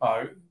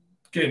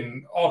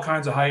 getting all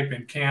kinds of hype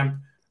in camp.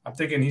 I'm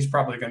thinking he's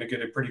probably going to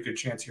get a pretty good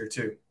chance here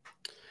too.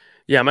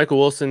 Yeah, Michael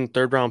Wilson,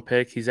 3rd-round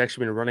pick. He's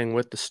actually been running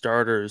with the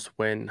starters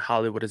when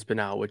Hollywood has been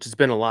out, which has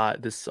been a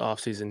lot this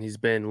offseason. He's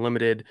been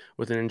limited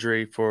with an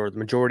injury for the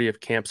majority of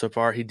camp so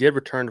far. He did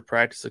return to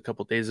practice a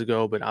couple days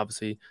ago, but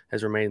obviously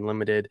has remained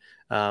limited.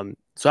 So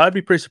I'd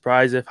be pretty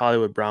surprised if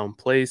Hollywood Brown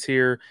plays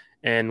here.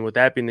 And with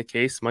that being the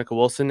case, Michael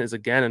Wilson is,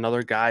 again,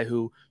 another guy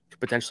who could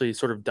potentially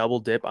sort of double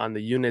dip on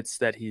the units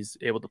that he's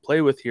able to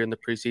play with here in the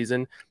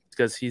preseason,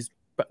 because he's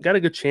got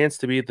a good chance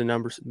to be the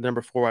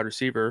number 4 wide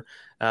receiver.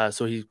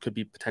 So he could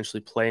be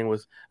potentially playing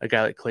with a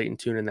guy like Clayton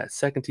Tune in that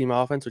second team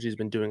offense, which he's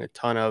been doing a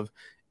ton of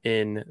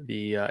in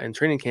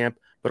training camp,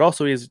 but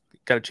also he's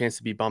got a chance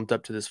to be bumped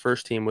up to this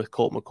first team with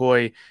Colt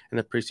McCoy in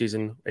the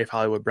preseason if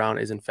Hollywood Brown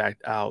is in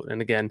fact out.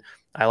 And again,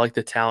 I like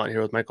the talent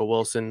here with Michael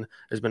Wilson.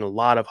 There's been a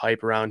lot of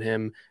hype around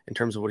him in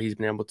terms of what he's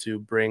been able to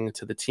bring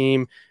to the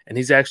team. And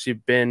he's actually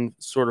been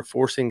sort of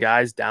forcing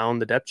guys down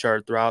the depth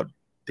chart throughout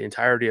the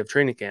entirety of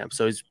training camp.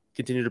 So he's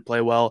continued to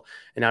play well,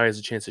 and now he has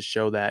a chance to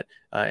show that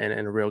in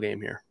a real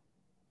game here.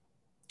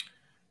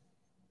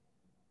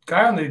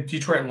 Guy on the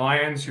Detroit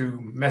Lions who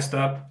messed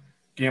up,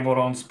 gambled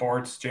on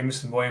sports,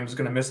 Jameson Williams, is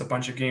going to miss a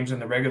bunch of games in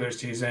the regular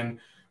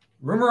season.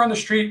 Rumor on the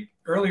street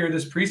earlier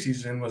this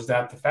preseason was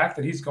that the fact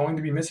that he's going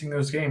to be missing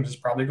those games is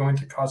probably going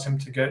to cause him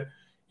to get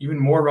even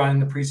more run in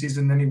the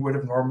preseason than he would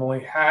have normally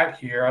had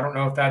here. I don't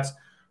know if that's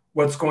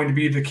what's going to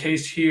be the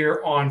case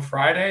here on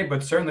Friday,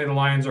 but certainly the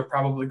Lions are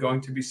probably going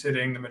to be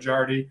sitting the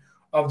majority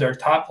of their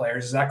top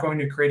players. Is that going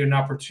to create an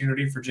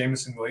opportunity for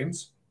Jameson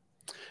Williams?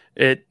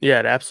 It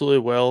absolutely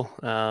will.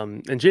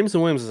 And Jameson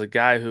Williams is a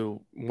guy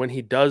who, when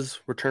he does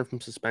return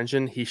from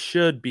suspension, he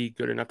should be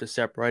good enough to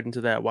step right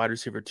into that wide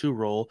receiver 2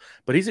 role,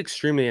 but he's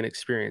extremely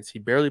inexperienced. He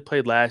barely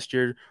played last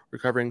year,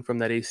 recovering from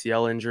that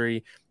ACL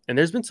injury. And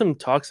there's been some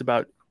talks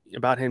about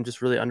him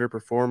just really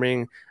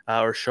underperforming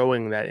or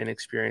showing that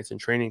inexperience in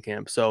training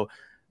camp. So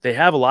they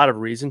have a lot of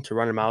reason to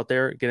run him out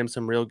there, get him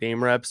some real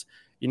game reps.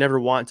 You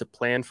never want to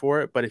plan for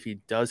it, but if he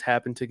does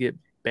happen to get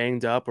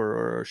banged up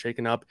or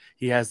shaken up,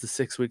 he has the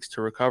 6 weeks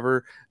to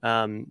recover.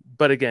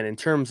 But again, in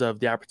terms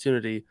of the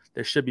opportunity,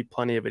 there should be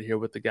plenty of it here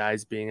with the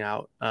guys being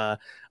out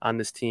on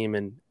this team.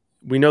 And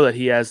we know that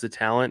he has the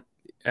talent,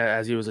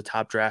 as he was a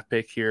top draft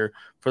pick here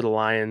for the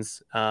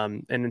Lions.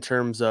 And in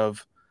terms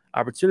of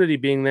opportunity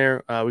being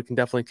there, we can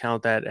definitely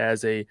count that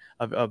as a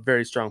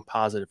very strong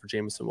positive for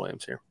Jameson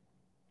Williams here.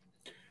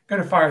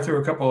 Going to fire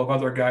through a couple of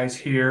other guys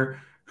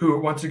here who,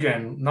 once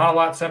again, not a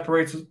lot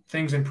separates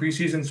things in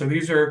preseason. So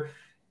these are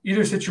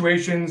either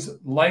situations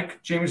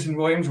like Jameson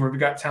Williams, where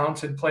we've got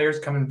talented players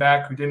coming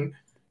back who didn't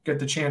get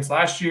the chance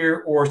last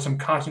year, or some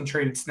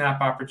concentrated snap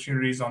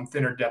opportunities on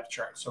thinner depth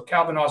charts. So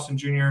Calvin Austin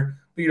Jr.,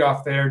 lead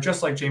off there,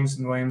 just like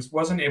Jameson Williams,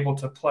 wasn't able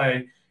to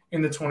play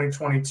in the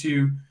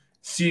 2022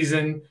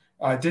 season,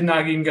 did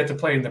not even get to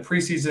play in the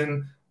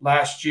preseason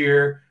last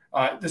year.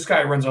 This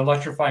guy runs an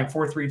electrifying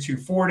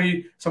 4.32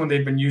 40, someone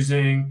they've been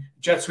using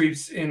jet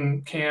sweeps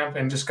in camp,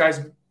 and this guy's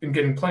been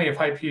getting plenty of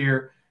hype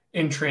here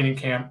in training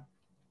camp.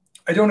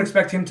 I don't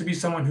expect him to be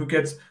someone who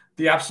gets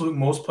the absolute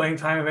most playing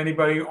time of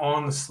anybody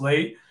on the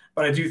slate,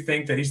 but I do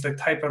think that he's the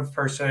type of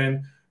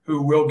person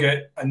who will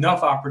get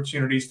enough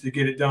opportunities to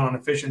get it done on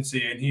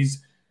efficiency. And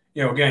he's,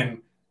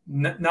 again,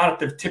 not at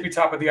the tippy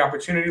top of the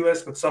opportunity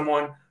list, but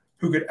someone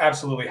who could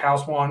absolutely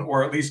house one,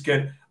 or at least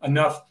get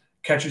enough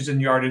catches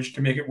and yardage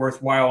to make it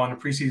worthwhile on a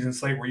preseason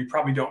slate where you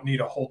probably don't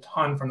need a whole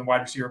ton from the wide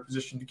receiver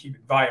position to keep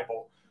it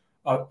viable.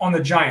 On the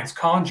Giants,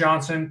 Colin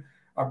Johnson,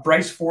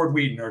 Bryce Ford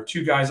Wheaton are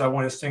two guys I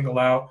want to single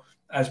out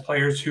as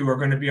players who are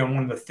going to be on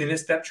one of the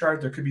thinnest depth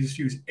charts. There could be as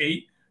few as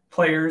 8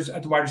 players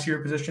at the wide receiver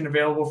position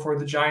available for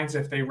the Giants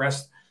if they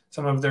rest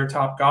some of their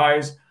top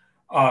guys.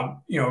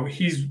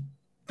 He's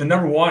the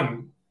number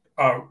one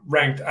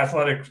ranked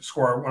athletic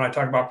scorer when I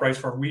talk about Bryce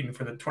Ford Wheaton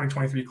for the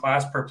 2023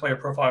 class per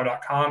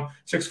playerprofiler.com.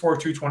 6'4",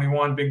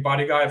 221, big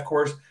body guy. Of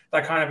course,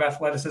 that kind of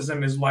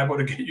athleticism is liable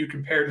to get you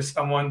compared to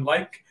someone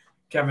like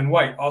Kevin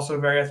White, also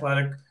very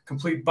athletic,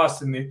 complete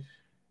bust in the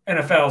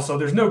NFL. So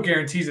there's no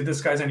guarantees that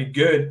this guy's any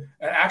good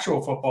at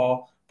actual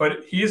football,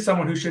 but he is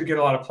someone who should get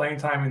a lot of playing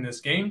time in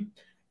this game.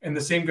 And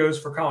the same goes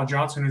for Colin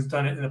Johnson, who's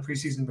done it in the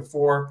preseason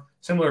before.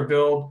 Similar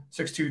build,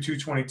 6'2",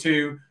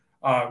 222,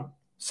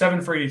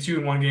 7 for 82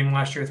 in one game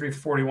last year, 3 for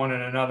 41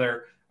 in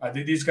another.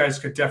 These guys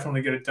could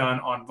definitely get it done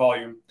on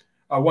volume.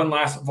 One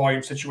last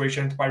volume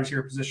situation at the wide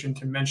receiver position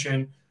to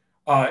mention.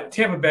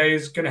 Tampa Bay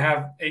is going to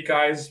have 8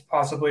 guys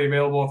possibly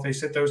available if they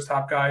sit those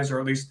top guys, or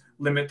at least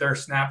limit their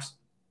snaps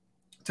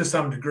to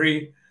some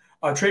degree.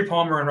 Trey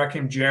Palmer and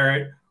Raheem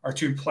Jarrett are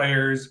 2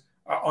 players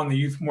on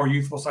the more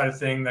youthful side of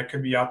thing that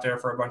could be out there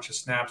for a bunch of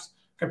snaps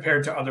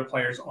compared to other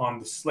players on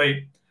the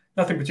slate.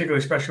 Nothing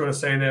particularly special to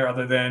say there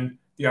other than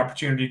the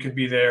opportunity could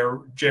be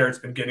there. Jarrett's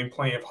been getting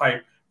plenty of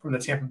hype from the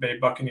Tampa Bay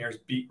Buccaneers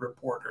beat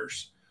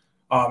reporters.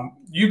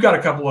 You've got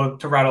a couple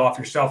to rattle off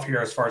yourself here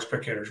as far as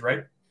quick hitters,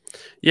 right?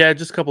 Yeah,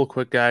 just a couple of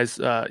quick guys.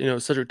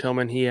 Cedric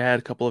Tillman, he had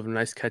a couple of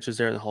nice catches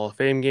there in the Hall of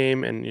Fame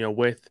game. And,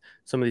 with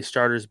some of these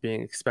starters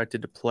being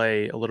expected to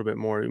play a little bit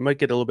more, we might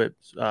get a little bit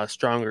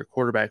stronger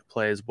quarterback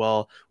play as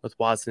well with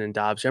Watson and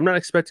Dobbs. I'm not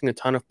expecting a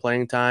ton of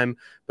playing time,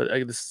 but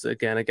this is,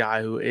 again, a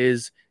guy who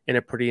is in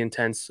a pretty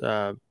intense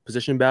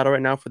position battle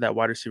right now for that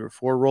wide receiver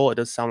 4 role. It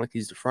does sound like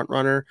he's the front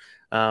runner,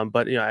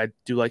 but I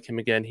do like him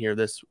again here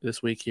this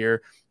week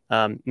here.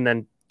 And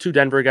then 2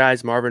 Denver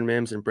guys, Marvin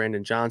Mims and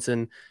Brandon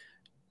Johnson.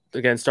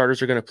 Again,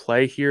 starters are going to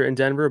play here in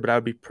Denver, but I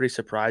would be pretty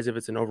surprised if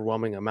it's an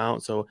overwhelming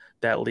amount. So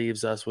that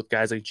leaves us with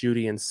guys like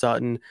Judy and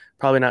Sutton,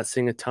 probably not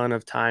seeing a ton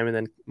of time.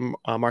 And then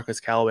Marcus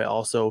Callaway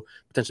also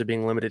potentially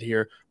being limited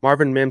here.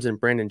 Marvin Mims and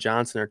Brandon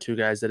Johnson are 2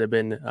 guys that have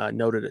been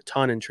noted a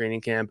ton in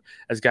training camp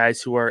as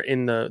guys who are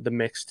in the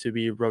mix to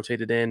be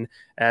rotated in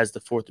as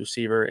the 4th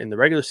receiver in the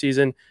regular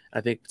season.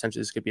 I think potentially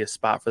this could be a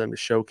spot for them to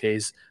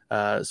showcase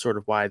sort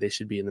of why they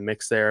should be in the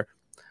mix there.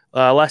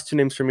 Last 2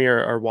 names for me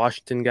are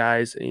Washington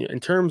guys.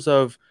 In terms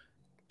of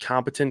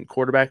competent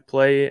quarterback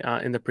play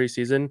in the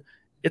preseason,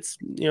 it's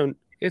a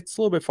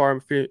little bit far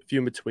and few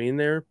in between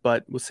there,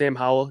 but with Sam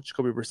Howell,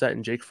 Jacoby Brissett,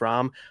 and Jake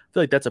Fromm, I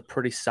feel like that's a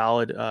pretty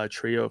solid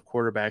trio of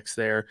quarterbacks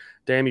there.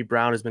 Danny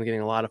Brown has been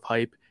getting a lot of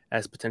hype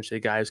as potentially a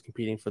guy who's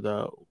competing for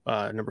the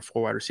number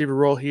 4 wide receiver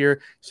role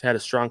here. He's had a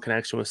strong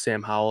connection with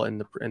Sam Howell in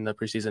the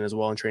preseason as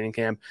well in training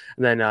camp.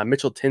 And then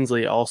Mitchell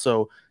Tinsley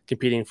also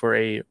competing for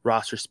a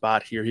roster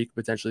spot here. He could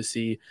potentially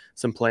see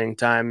some playing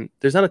time.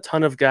 There's not a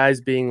ton of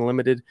guys being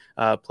limited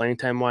playing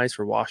time wise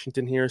for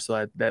Washington here,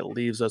 so that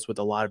leaves us with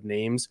a lot of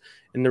names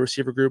in the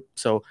receiver group.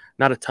 So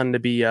not a ton to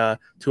be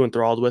too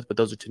enthralled with, but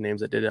those are 2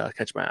 names that did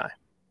catch my eye.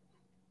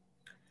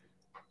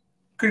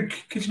 Could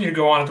continue to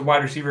go on at the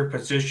wide receiver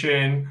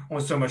position.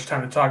 Only so much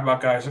time to talk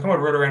about guys. So come over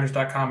to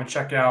rotoranders.com and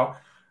check out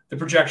the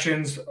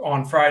projections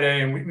on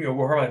Friday, and we'll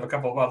probably have a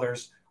couple of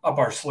others up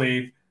our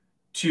sleeve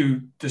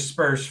to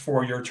disperse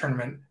for your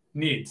tournament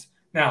needs.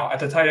 Now, at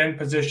the tight end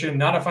position,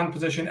 not a fun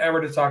position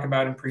ever to talk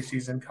about in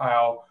preseason,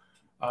 Kyle.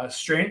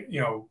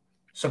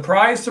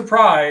 Surprise,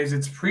 surprise,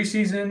 it's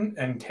preseason,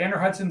 and Tanner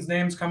Hudson's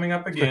name's coming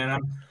up again.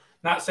 I'm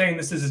not saying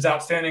this is as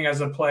outstanding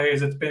as a play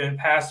as it's been in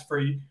past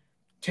for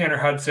Tanner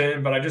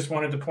Hudson, but I just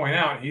wanted to point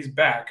out he's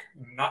back.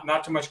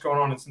 Not too much going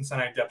on in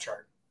Cincinnati depth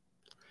chart.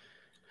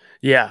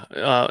 Yeah,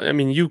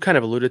 you kind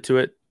of alluded to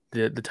it.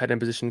 The tight end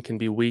position can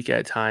be weak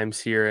at times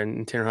here,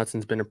 and Tanner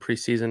Hudson's been a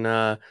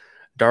preseason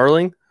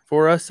darling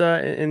for us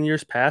in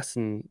years past,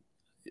 and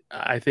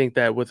I think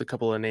that with a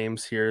couple of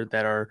names here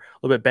that are a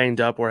little bit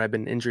banged up or have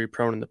been injury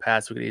prone in the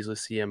past, we could easily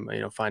see him,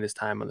 find his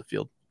time on the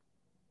field.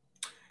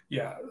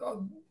 Yeah.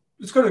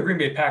 let's go to the Green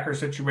Bay Packers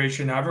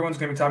situation. Now, everyone's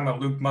going to be talking about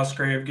Luke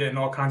Musgrave getting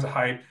all kinds of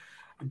hype.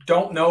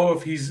 Don't know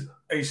if he's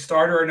a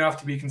starter enough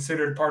to be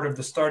considered part of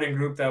the starting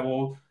group that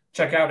we'll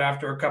check out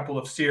after a couple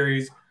of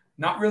series.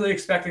 Not really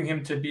expecting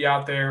him to be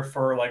out there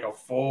for like a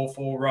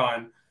full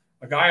run.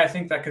 A guy I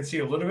think that could see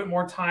a little bit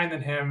more time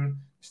than him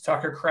is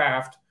Tucker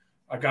Kraft,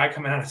 a guy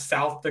coming out of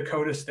South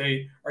Dakota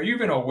State. Are you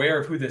even aware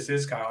of who this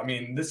is, Kyle? I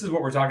mean, this is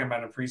what we're talking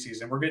about in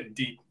preseason. We're getting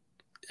deep.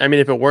 I mean,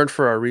 if it weren't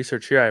for our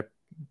research here, I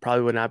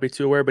probably would not be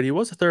too aware, but he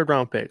was a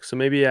 3rd-round pick. So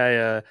maybe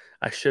I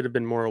should have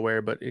been more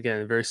aware, but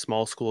again, a very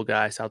small school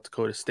guy, South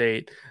Dakota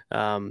State.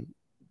 And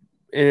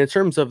in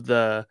terms of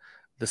the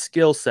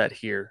skill set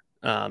here,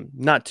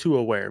 not too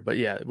aware, but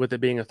yeah, with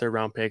it being a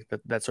 3rd-round pick,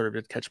 that sort of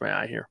did catch my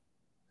eye here.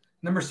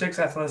 Number 6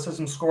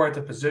 athleticism score at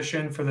the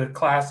position for the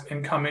class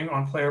incoming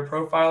on Player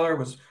Profiler,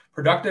 was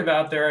productive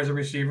out there as a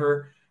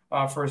receiver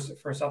for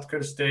South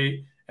Dakota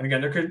State. And again,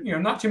 there could,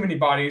 not too many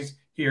bodies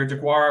here.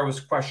 DeGuara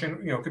was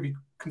could be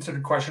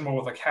considered questionable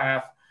with a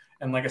calf.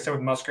 And like I said,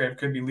 with Musgrave,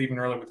 could be leaving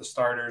early with the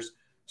starters.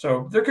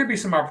 So there could be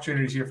some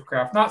opportunities here for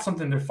Kraft. Not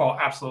something to fall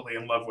absolutely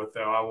in love with,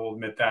 though. I will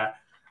admit that.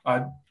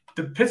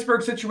 The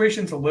Pittsburgh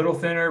situation's a little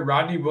thinner.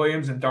 Rodney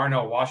Williams and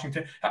Darnell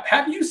Washington.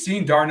 Have you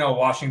seen Darnell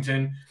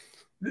Washington?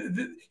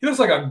 He looks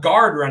like a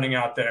guard running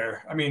out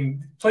there. I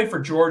mean, played for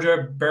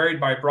Georgia,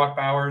 buried by Brock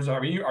Bowers. I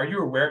mean, are you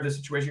aware of the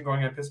situation going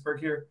on in Pittsburgh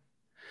here?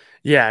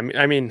 Yeah,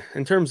 I mean,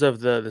 in terms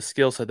of the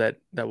skill set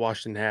that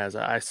Washington has,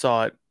 I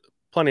saw it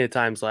plenty of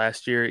times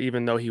last year.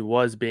 Even though he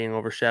was being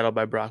overshadowed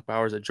by Brock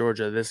Bowers at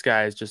Georgia, this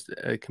guy is just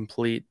a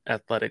complete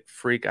athletic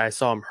freak. I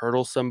saw him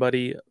hurdle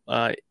somebody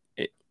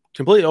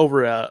completely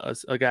over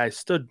a guy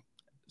stood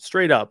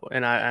straight up,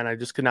 and I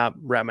just could not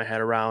wrap my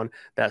head around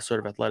that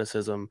sort of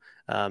athleticism.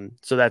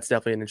 So that's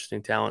definitely an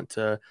interesting talent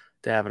to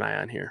have an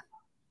eye on here.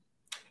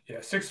 Yeah,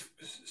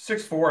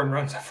 6'4" and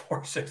runs a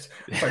 4.6.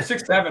 Sorry,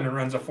 6'7" and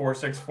runs a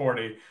 4.6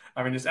 40.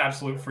 I mean, just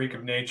absolute freak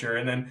of nature.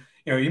 And then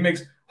he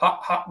makes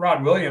hot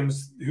Rod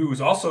Williams,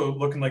 who's also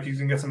looking like he's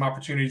gonna get some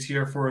opportunities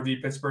here for the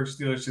Pittsburgh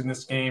Steelers in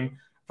this game.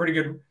 Pretty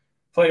good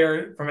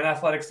player from an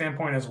athletic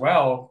standpoint as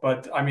well.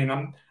 But I mean,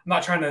 I'm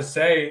not trying to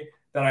say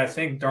that I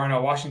think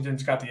Darnell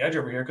Washington's got the edge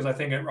over here, because I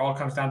think it all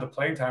comes down to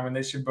playing time, and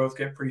they should both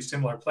get pretty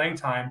similar playing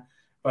time.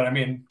 But I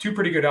mean, 2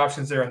 pretty good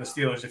options there on the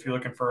Steelers if you're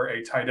looking for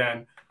a tight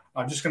end.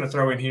 I'm just going to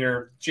throw in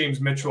here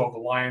James Mitchell of the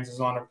Lions is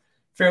on a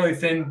fairly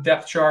thin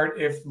depth chart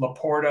if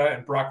Laporta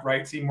and Brock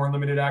Wright see more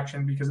limited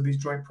action because of these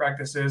joint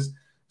practices.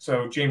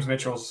 So James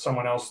Mitchell is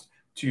someone else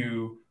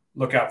to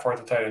look out for at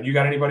the tight end. You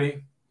got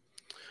anybody?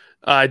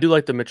 I do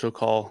like the Mitchell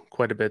call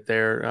quite a bit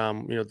there.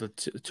 The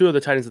 2 of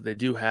the tight ends that they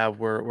do have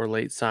were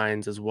late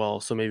signs as well.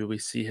 So maybe we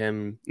see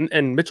him.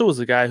 And Mitchell was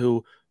a guy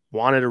who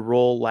wanted a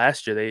role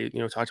last year. They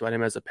talked about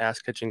him as a pass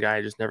catching guy.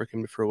 He just never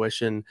came to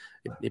fruition.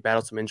 He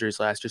battled some injuries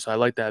last year. So I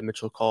like that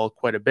Mitchell call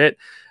quite a bit.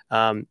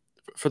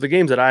 For the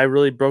games that I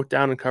really broke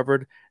down and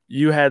covered,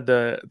 you had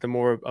the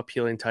more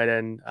appealing tight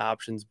end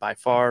options by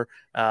far,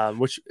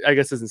 which I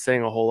guess isn't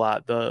saying a whole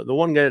lot. The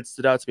one guy that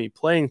stood out to me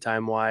playing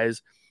time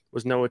wise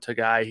was Noah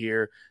Tagai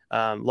here.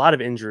 A lot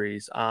of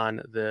injuries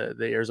on the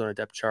Arizona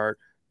depth chart.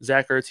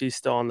 Zach Ertz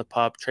still on the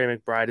pup. Trey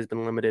McBride has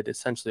been limited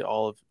essentially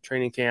all of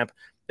training camp.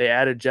 They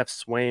added Jeff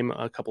Swaim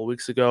a couple of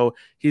weeks ago.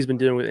 He's been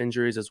dealing with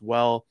injuries as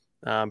well,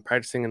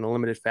 practicing in a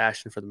limited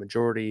fashion for the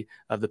majority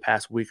of the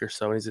past week or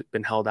so. And he's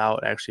been held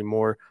out actually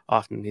more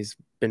often than he's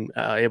been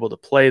able to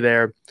play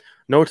there.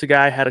 Noah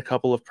Tagai had a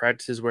couple of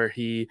practices where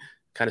he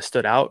kind of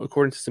stood out,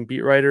 according to some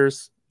beat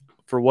writers.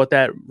 For what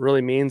that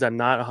really means, I'm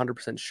not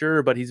 100%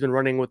 sure, but he's been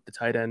running with the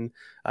tight end,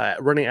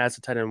 running as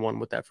the tight end 1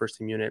 with that first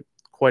team unit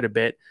quite a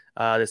bit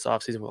this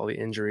offseason with all the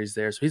injuries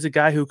there. So he's a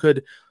guy who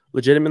could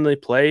legitimately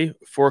play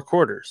 4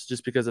 quarters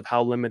just because of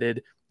how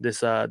limited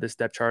this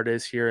depth chart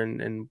is here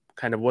and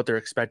kind of what they're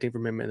expecting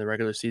from him in the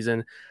regular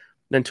season.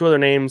 Then 2 other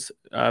names,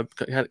 kind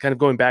of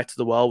going back to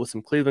the well with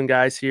some Cleveland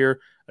guys here.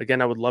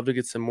 Again, I would love to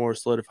get some more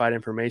solidified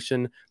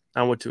information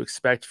on what to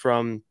expect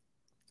from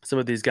some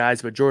of these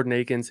guys, but Jordan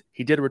Akins,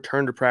 he did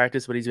return to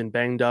practice, but he's been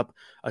banged up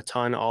a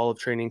ton all of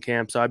training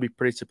camp. So I'd be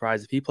pretty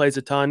surprised if he plays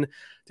a ton.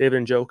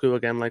 David Njoku,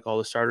 again, like all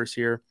the starters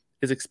here,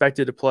 is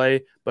expected to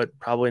play, but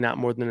probably not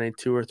more than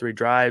 2 or 3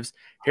 drives.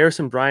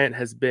 Harrison Bryant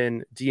has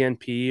been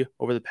DNP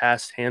over the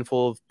past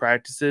handful of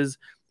practices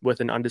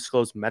with an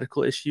undisclosed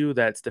medical issue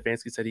that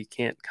Stefanski said he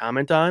can't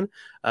comment on.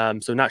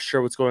 So not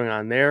sure what's going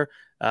on there.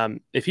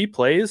 If he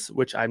plays,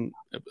 which I'm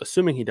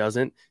assuming he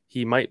doesn't,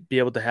 he might be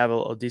able to have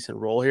a decent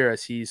role here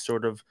as he's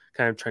sort of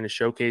kind of trying to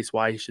showcase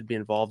why he should be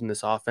involved in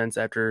this offense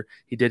after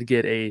he did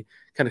get a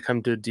kind of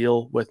come to a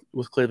deal with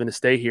Cleveland to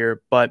stay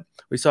here. But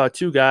we saw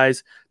 2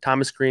 guys,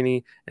 Thomas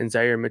Greene and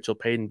Zaire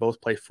Mitchell-Payton,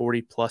 both play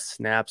 40-plus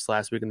snaps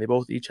last week, and they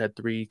both each had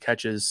 3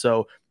 catches.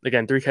 So,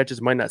 again, 3 catches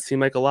might not seem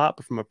like a lot,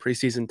 but from a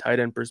preseason tight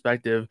end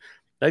perspective,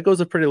 that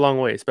goes a pretty long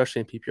way,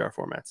 especially in PPR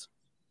formats.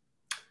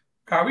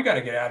 God, we got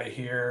to get out of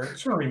here. I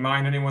just want to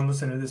remind anyone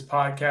listening to this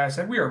podcast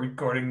that we are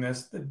recording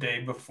this the day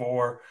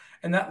before,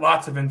 and that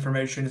lots of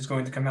information is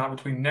going to come out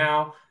between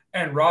now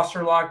and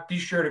roster lock. Be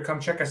sure to come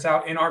check us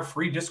out in our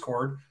free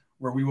Discord,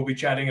 where we will be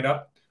chatting it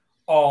up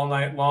all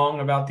night long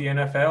about the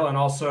NFL, and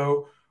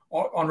also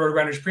on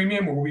RotoGrinders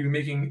Premium, where we'll be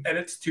making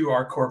edits to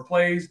our core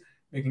plays,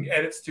 making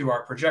edits to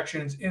our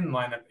projections in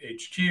Lineup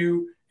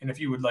HQ. And if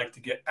you would like to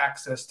get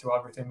access to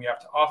everything we have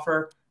to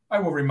offer, I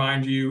will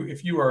remind you,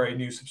 if you are a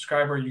new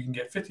subscriber, you can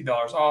get $50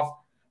 off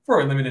for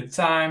a limited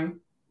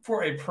time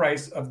for a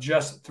price of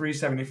just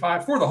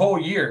 $375 for the whole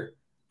year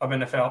of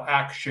NFL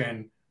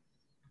action.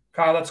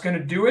 Kyle, that's going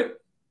to do it.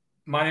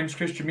 My name is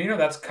Chris Jamino.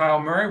 That's Kyle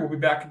Murray. We'll be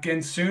back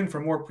again soon for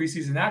more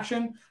preseason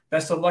action.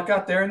 Best of luck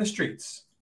out there in the streets.